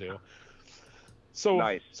my turntable. So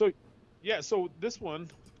nice. So yeah. So this one,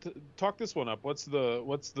 talk this one up. What's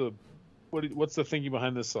the thinking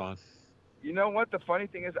behind this song? You know what? The funny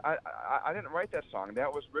thing is, I didn't write that song.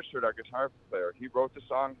 That was Richard, our guitar player. He wrote the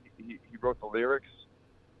song. He wrote the lyrics.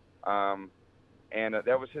 And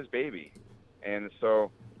that was his baby. And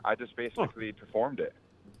so I just basically performed it.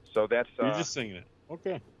 So that's. You're just singing it.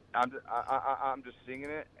 Okay. I'm just singing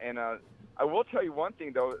it, and I will tell you one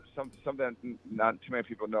thing though, something that not too many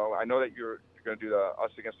people know. I know that you're going to do the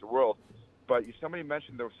Us Against the World, but somebody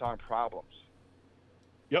mentioned the song Problems.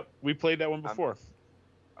 Yep, we played that one before.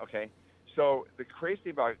 Okay, so the crazy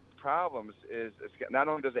thing about Problems is not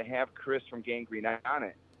only does it have Chris from Gangrene on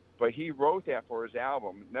it, but he wrote that for his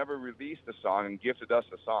album, never released the song, and gifted us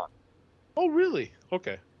the song. Oh, really?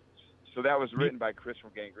 Okay. So that was written by Chris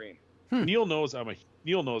from Gangrene. Neil knows I'm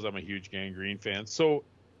a huge Gangrene fan. So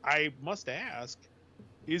I must ask,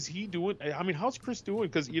 is he doing? I mean, how's Chris doing?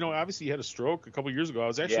 Because obviously he had a stroke a couple years ago. I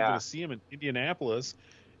was actually going to see him in Indianapolis,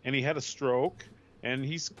 and he had a stroke, and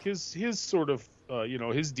his sort of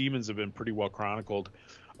his demons have been pretty well chronicled.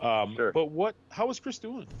 Sure. But how is Chris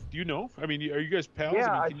doing? Do you know? I mean, are you guys pals?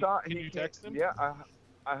 Yeah, I mean, can you text him? Yeah,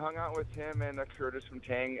 I hung out with him and Curtis from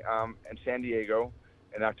Tang in San Diego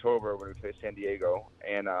in October when we played San Diego,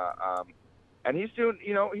 and he's doing,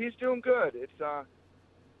 he's doing good. It's I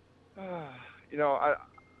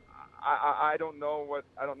don't know what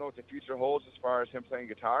the future holds as far as him playing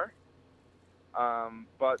guitar.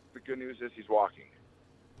 But the good news is he's walking,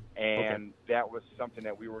 and that was something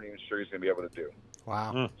that we weren't even sure he's going to be able to do.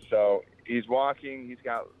 Wow. So he's walking. He's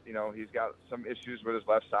got some issues with his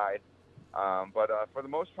left side, but for the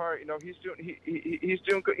most part, he's doing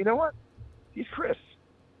good. You know what? He's Chris.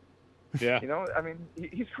 Yeah.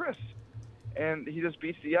 He's Chris, and he just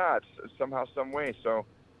beats the odds somehow, some way. So,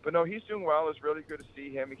 but no, he's doing well. It's really good to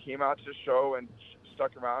see him. He came out to the show and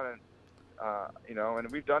stuck around, and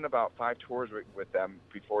and we've done about 5 tours with them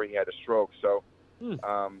before he had a stroke. So. It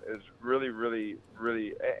was really, really,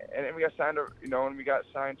 really, and we got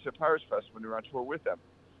signed to Pirates Fest when we were on tour with them.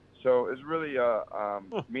 So it was really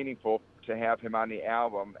meaningful to have him on the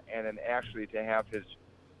album, and then actually to have his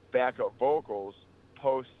backup vocals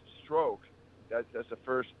post-stroke. That's the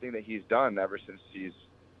first thing that he's done ever since he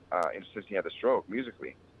had the stroke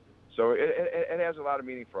musically. So it has a lot of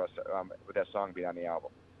meaning for us with that song being on the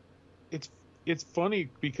album. It's funny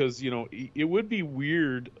because, it would be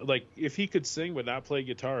weird, like, if he could sing but not play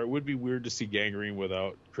guitar, it would be weird to see Gangrene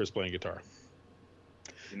without Chris playing guitar.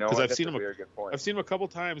 Because I've seen him a couple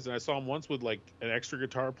times, and I saw him once with, like, an extra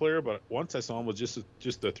guitar player, but once I saw him with just a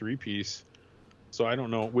 3-piece. So I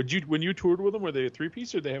don't know. When you toured with them, were they a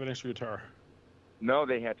 3-piece or did they have an extra guitar? No,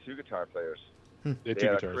 they had 2 guitar players. They had 2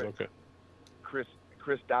 guitars, okay. Chris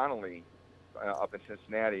Donnelly up in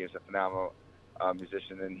Cincinnati is a phenomenal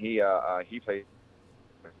musician, and he played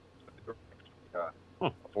a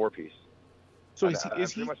 4-piece. So is he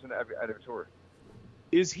pretty much in every tour?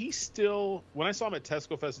 Is he still? When I saw him at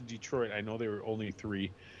Tesco Fest in Detroit, I know they were only 3,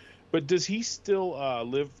 but does he still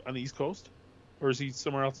live on the East Coast, or is he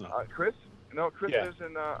somewhere else now? Chris lives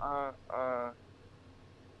in. Let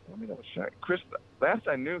me double check. Chris, last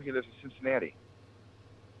I knew, he lives in Cincinnati.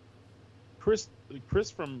 Chris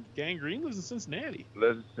from Gangrene lives in Cincinnati.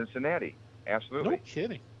 Lives in Cincinnati. Absolutely. No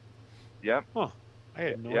kidding. Yep. Huh. I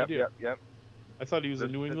had no idea. Yep. I thought he was a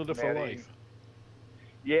New Englander for life.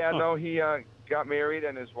 Yeah, no, he got married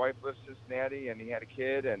and his wife lives in Cincinnati and he had a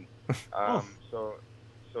kid and so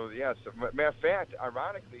matter of fact,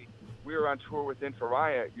 ironically, we were on tour with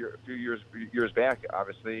Inferior a few years back,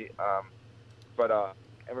 obviously,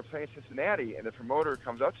 and we're playing Cincinnati and the promoter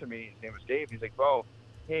comes up to me. His name was Dave. He's like, "Well,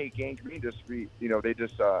 hey, Gangrene they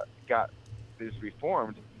just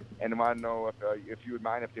reformed." And I want to know if you would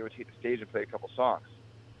mind if they would take the stage and play a couple songs.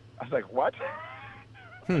 I was like, what?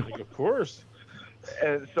 Like, of course.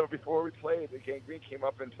 And so before we played, the Gangrene came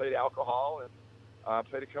up and played Alcohol and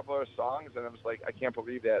played a couple other songs. And I was like, I can't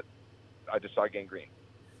believe that I just saw Gangrene.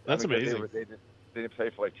 That's amazing. They didn't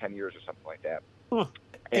play for like 10 years or something like that. Huh.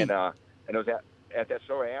 And it was at that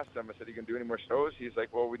show, I asked him, I said, "Are you going to do any more shows?" He's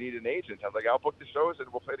like, "Well, we need an agent." I was like, "I'll book the shows and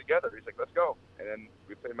we'll play together." He's like, "Let's go." And then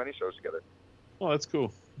we played many shows together. Oh, that's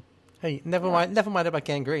cool. Hey, never mind about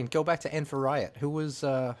Gangrene. Go back to Inferior. Who were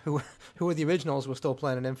the originals? Were still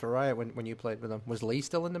playing in Inferior when you played with them? Was Lee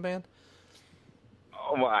still in the band?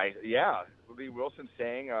 Oh my, yeah. Lee Wilson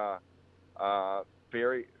sang.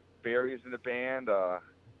 Barry is in the band.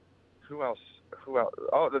 Who else?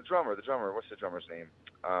 Oh, the drummer. What's the drummer's name?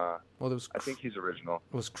 There was. I think he's original.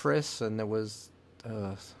 It was Chris, and there was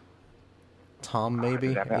Tom,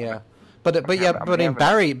 maybe. Yeah. But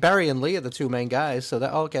Barry and Lee are the 2 main guys. So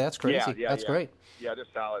that's crazy. Yeah, that's great. Yeah, they're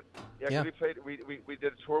solid. Yeah, we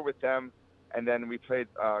did a tour with them, and then we played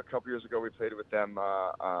a couple years ago. We played with them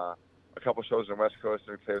a couple shows on the West Coast,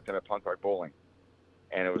 and we played with them at Punk Rock Bowling,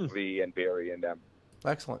 and it was Lee and Barry and them.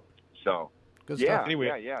 Excellent. So good stuff.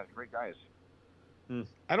 Anyway, yeah, great guys.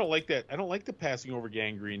 I don't like that. I don't like the passing over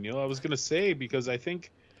Gangrene. I was gonna say because I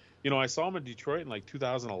think, I saw him in Detroit in like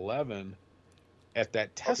 2011. At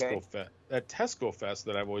that Tesco Fest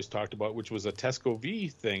that I've always talked about, which was a Tesco V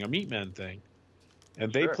thing, a Meatmen thing,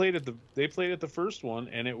 and they played at the first one,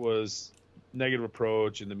 and it was Negative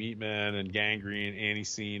Approach and the Meatmen and Gangrene, Annie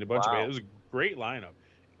Scene, a bunch of bands. It was a great lineup.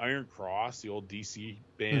 Iron Cross, the old DC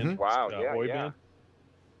band, band.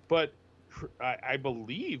 But I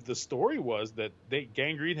believe the story was that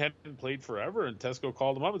Gangrene hadn't played forever, and Tesco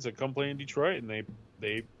called them up and said, "Come play in Detroit," and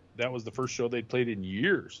that was the first show they'd played in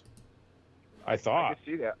years. I thought. I could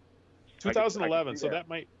see that. 2011, so that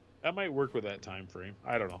might work with that time frame.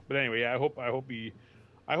 I don't know, but anyway, I hope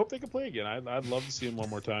they can play again. I'd love to see him one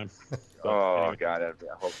more time. Anyway. God, I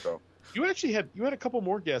hope so. You actually had a couple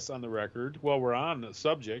more guests on the record. While we're on the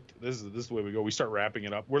subject, this is the way we go. We start wrapping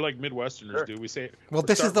it up. We're like Midwesterners, do we say? Well,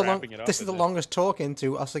 this is the longest talk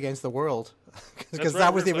into Us Against the World, because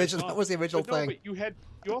that was the original. That was the original thing. But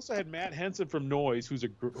you also had Matt Henson from Noise, who's a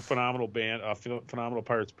phenomenal band, phenomenal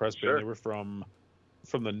Pirates Press band. They were from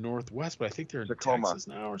the Northwest, but I think they're in Texas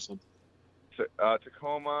now or something.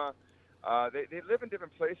 Tacoma. They live in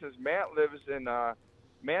different places. Matt lives in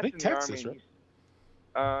Matt's in the Texas, Army.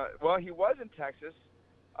 Right? Well, he was in Texas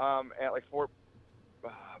at like Fort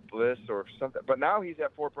Bliss or something, but now he's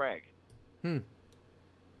at Fort Bragg. Now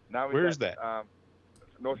he's Where's that?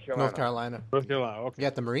 North Carolina. North Carolina. Okay. Yeah,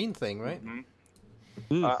 the Marine thing, right?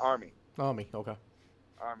 Mm-hmm. Army. Okay.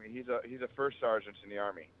 Army. He's a first sergeant in the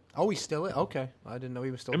Army. Oh, he's still in? Okay. I didn't know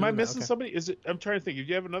he was still. Am I missing somebody? I'm trying to think. Did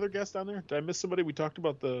you have another guest on there? Did I miss somebody? We talked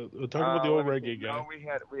about the old reggae guy. No, we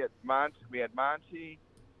had Monty.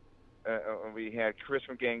 We had Chris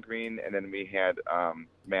from Gang Green, and then we had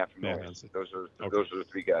Matt from Noise. Those are the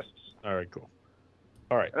three guests. All right, cool.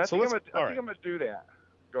 All right, and I think I'm gonna do that.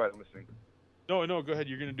 Go ahead, I'm listening. No, go ahead.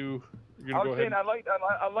 You're gonna go saying ahead. I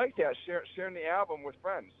like that sharing the album with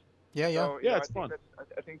friends. Yeah. So, it's fun.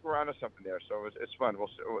 I think we're onto something there. So it's fun.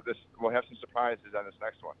 We'll have some surprises on this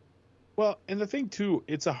next one. Well, and the thing too,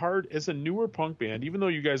 it's a newer punk band. Even though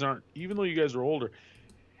you guys are older,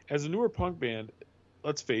 as a newer punk band,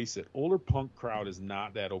 let's face it, older punk crowd is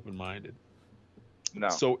not that open-minded. No.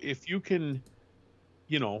 So if you can,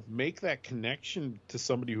 make that connection to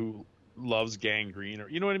somebody who loves Gang Green, or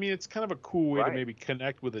you know what I mean, it's kind of a cool way to maybe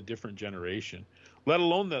connect with a different generation. Let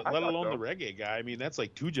alone the reggae guy. I mean, that's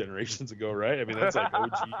like 2 generations ago, right? I mean, that's like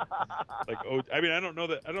OG. I mean, I don't know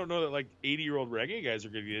that like 80-year-old reggae guys are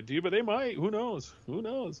going to get into you, but they might. Who knows?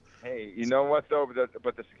 Hey, you know what though?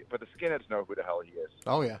 But the skinheads know who the hell he is.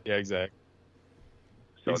 Oh yeah. Yeah, exactly.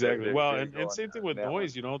 So exactly. Well, and same thing with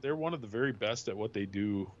Noise. They're one of the very best at what they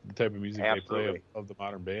do. The type of music they play of the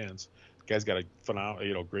modern bands. The guy's got a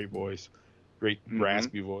phenomenal, great voice, great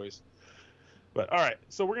raspy voice. But all right,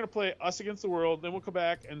 so we're gonna play Us Against the World, then we'll come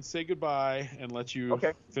back and say goodbye and let you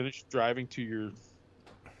finish driving to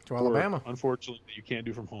Alabama. Unfortunately, that you can't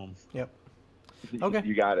do from home. Yep. Okay.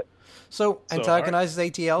 You got it. So Antagonizes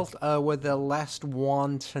ATL with the last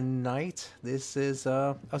one tonight. This is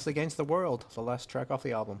Us Against the World, the last track off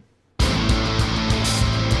the album.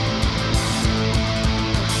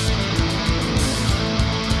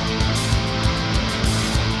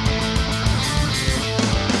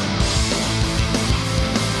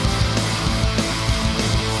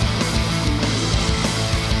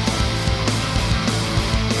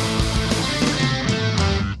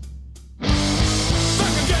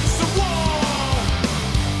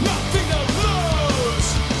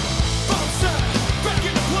 Back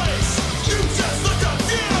into place, you just look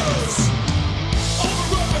confused.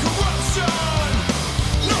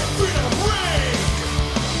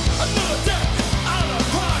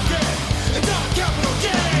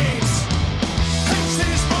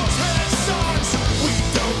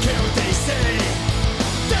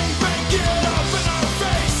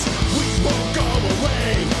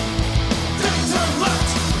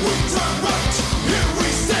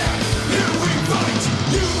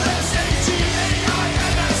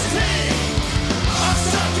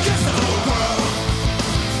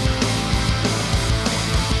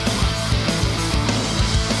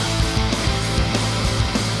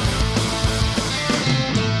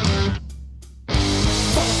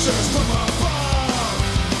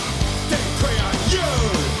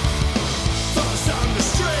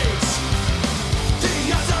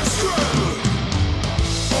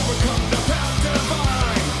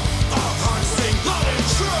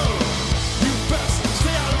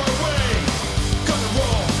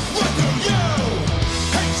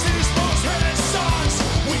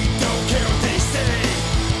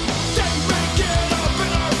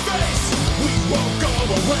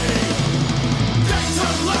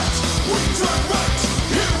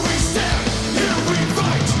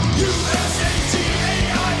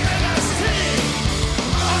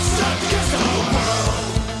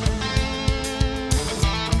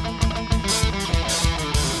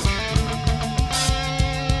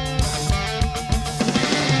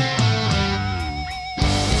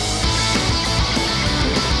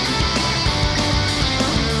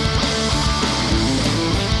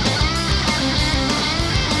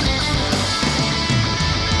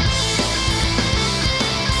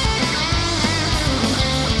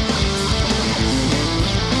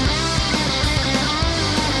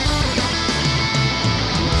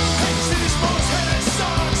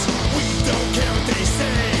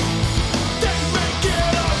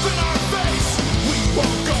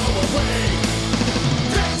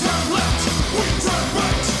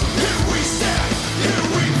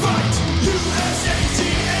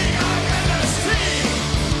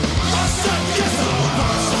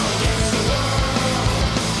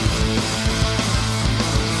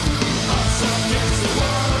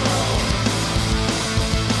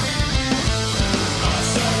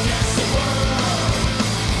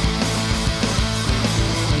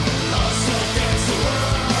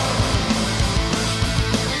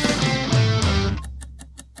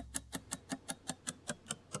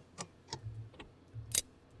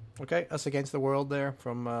 Okay, Us Against the World there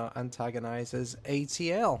from Antagonizers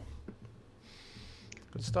ATL.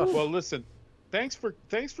 Good stuff. Well, listen, thanks for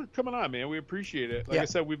coming on, man. We appreciate it. Like I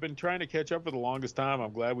said, we've been trying to catch up for the longest time.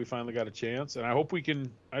 I'm glad we finally got a chance, and I hope we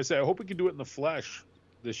can. I hope we can do it in the flesh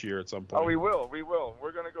this year at some point. Oh, we will.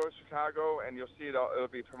 We're going to go to Chicago, and you'll see it'll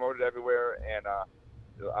be promoted everywhere. And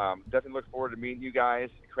definitely look forward to meeting you guys,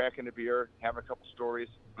 cracking a beer, having a couple stories,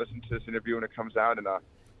 listening to this interview when it comes out. And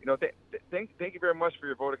thank you very much for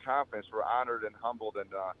your vote of confidence. We're honored and humbled, and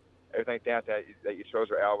everything like that you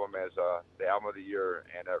chose our album as the album of the year,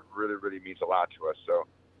 and it really, really means a lot to us. So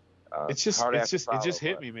it just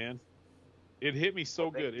hit me, man. It hit me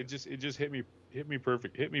so good. It just hit me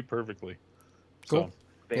perfectly. Cool. So,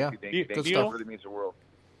 Thank you. It really means the world.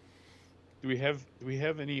 Do we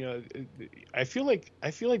have any? I feel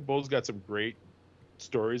like Bo's got some great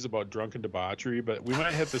stories about drunken debauchery, but we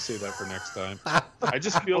might have to say that for next time. I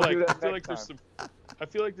just feel I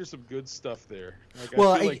feel like there's some good stuff there. I feel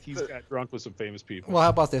like he's got drunk with some famous people. Well, how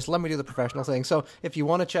about this? Let me do the professional thing. So if you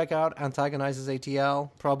want to check out Antagonizers ATL,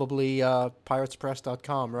 probably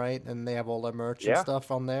piratespress.com, right? And they have all their merch and stuff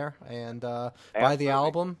on there. And buy the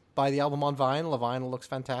album. Buy the album on vinyl. The vinyl looks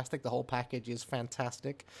fantastic. The whole package is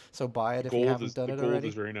fantastic. So buy it if you haven't done it already. The gold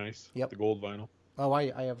is very nice. Yep. The gold vinyl. Oh,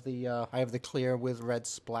 I have the clear with red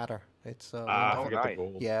splatter. It's I forget the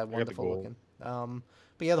gold. Yeah, wonderful looking.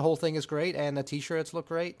 But yeah, the whole thing is great, and the T-shirts look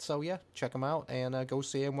great. So yeah, check them out and go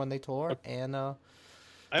see them when they tour. And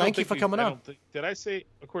thank you for coming on. Did I say?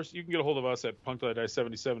 Of course, you can get a hold of us at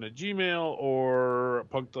punktillidie77@gmail or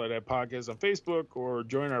Punk Till I Die Podcast on Facebook, or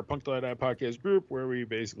join our Punk Till I Die Podcast group where we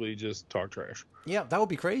basically just talk trash. Yeah, that would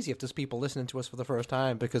be crazy if there's people listening to us for the first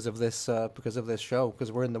time because of this show.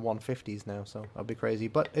 Because we're in the 150s now, so that'd be crazy.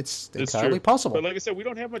 But it's entirely possible. But like I said, we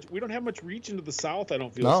don't have much reach into the South. I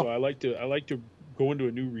don't feel so. I like to go into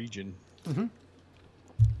a new region. Mm-hmm.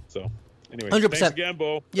 So anyway, 100%. Thanks again,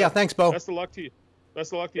 Bo. Yeah, thanks, Bo. Best of luck to you.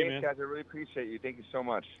 Best of luck to you, man. Thanks, guys. I really appreciate you. Thank you so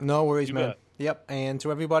much. No worries, man. Bet. Yep. And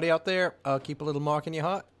to everybody out there, keep a little mark in your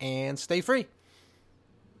heart and stay free.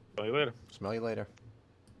 Smell you later. Smell you later.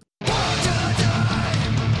 So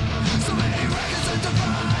many records are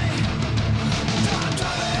divine.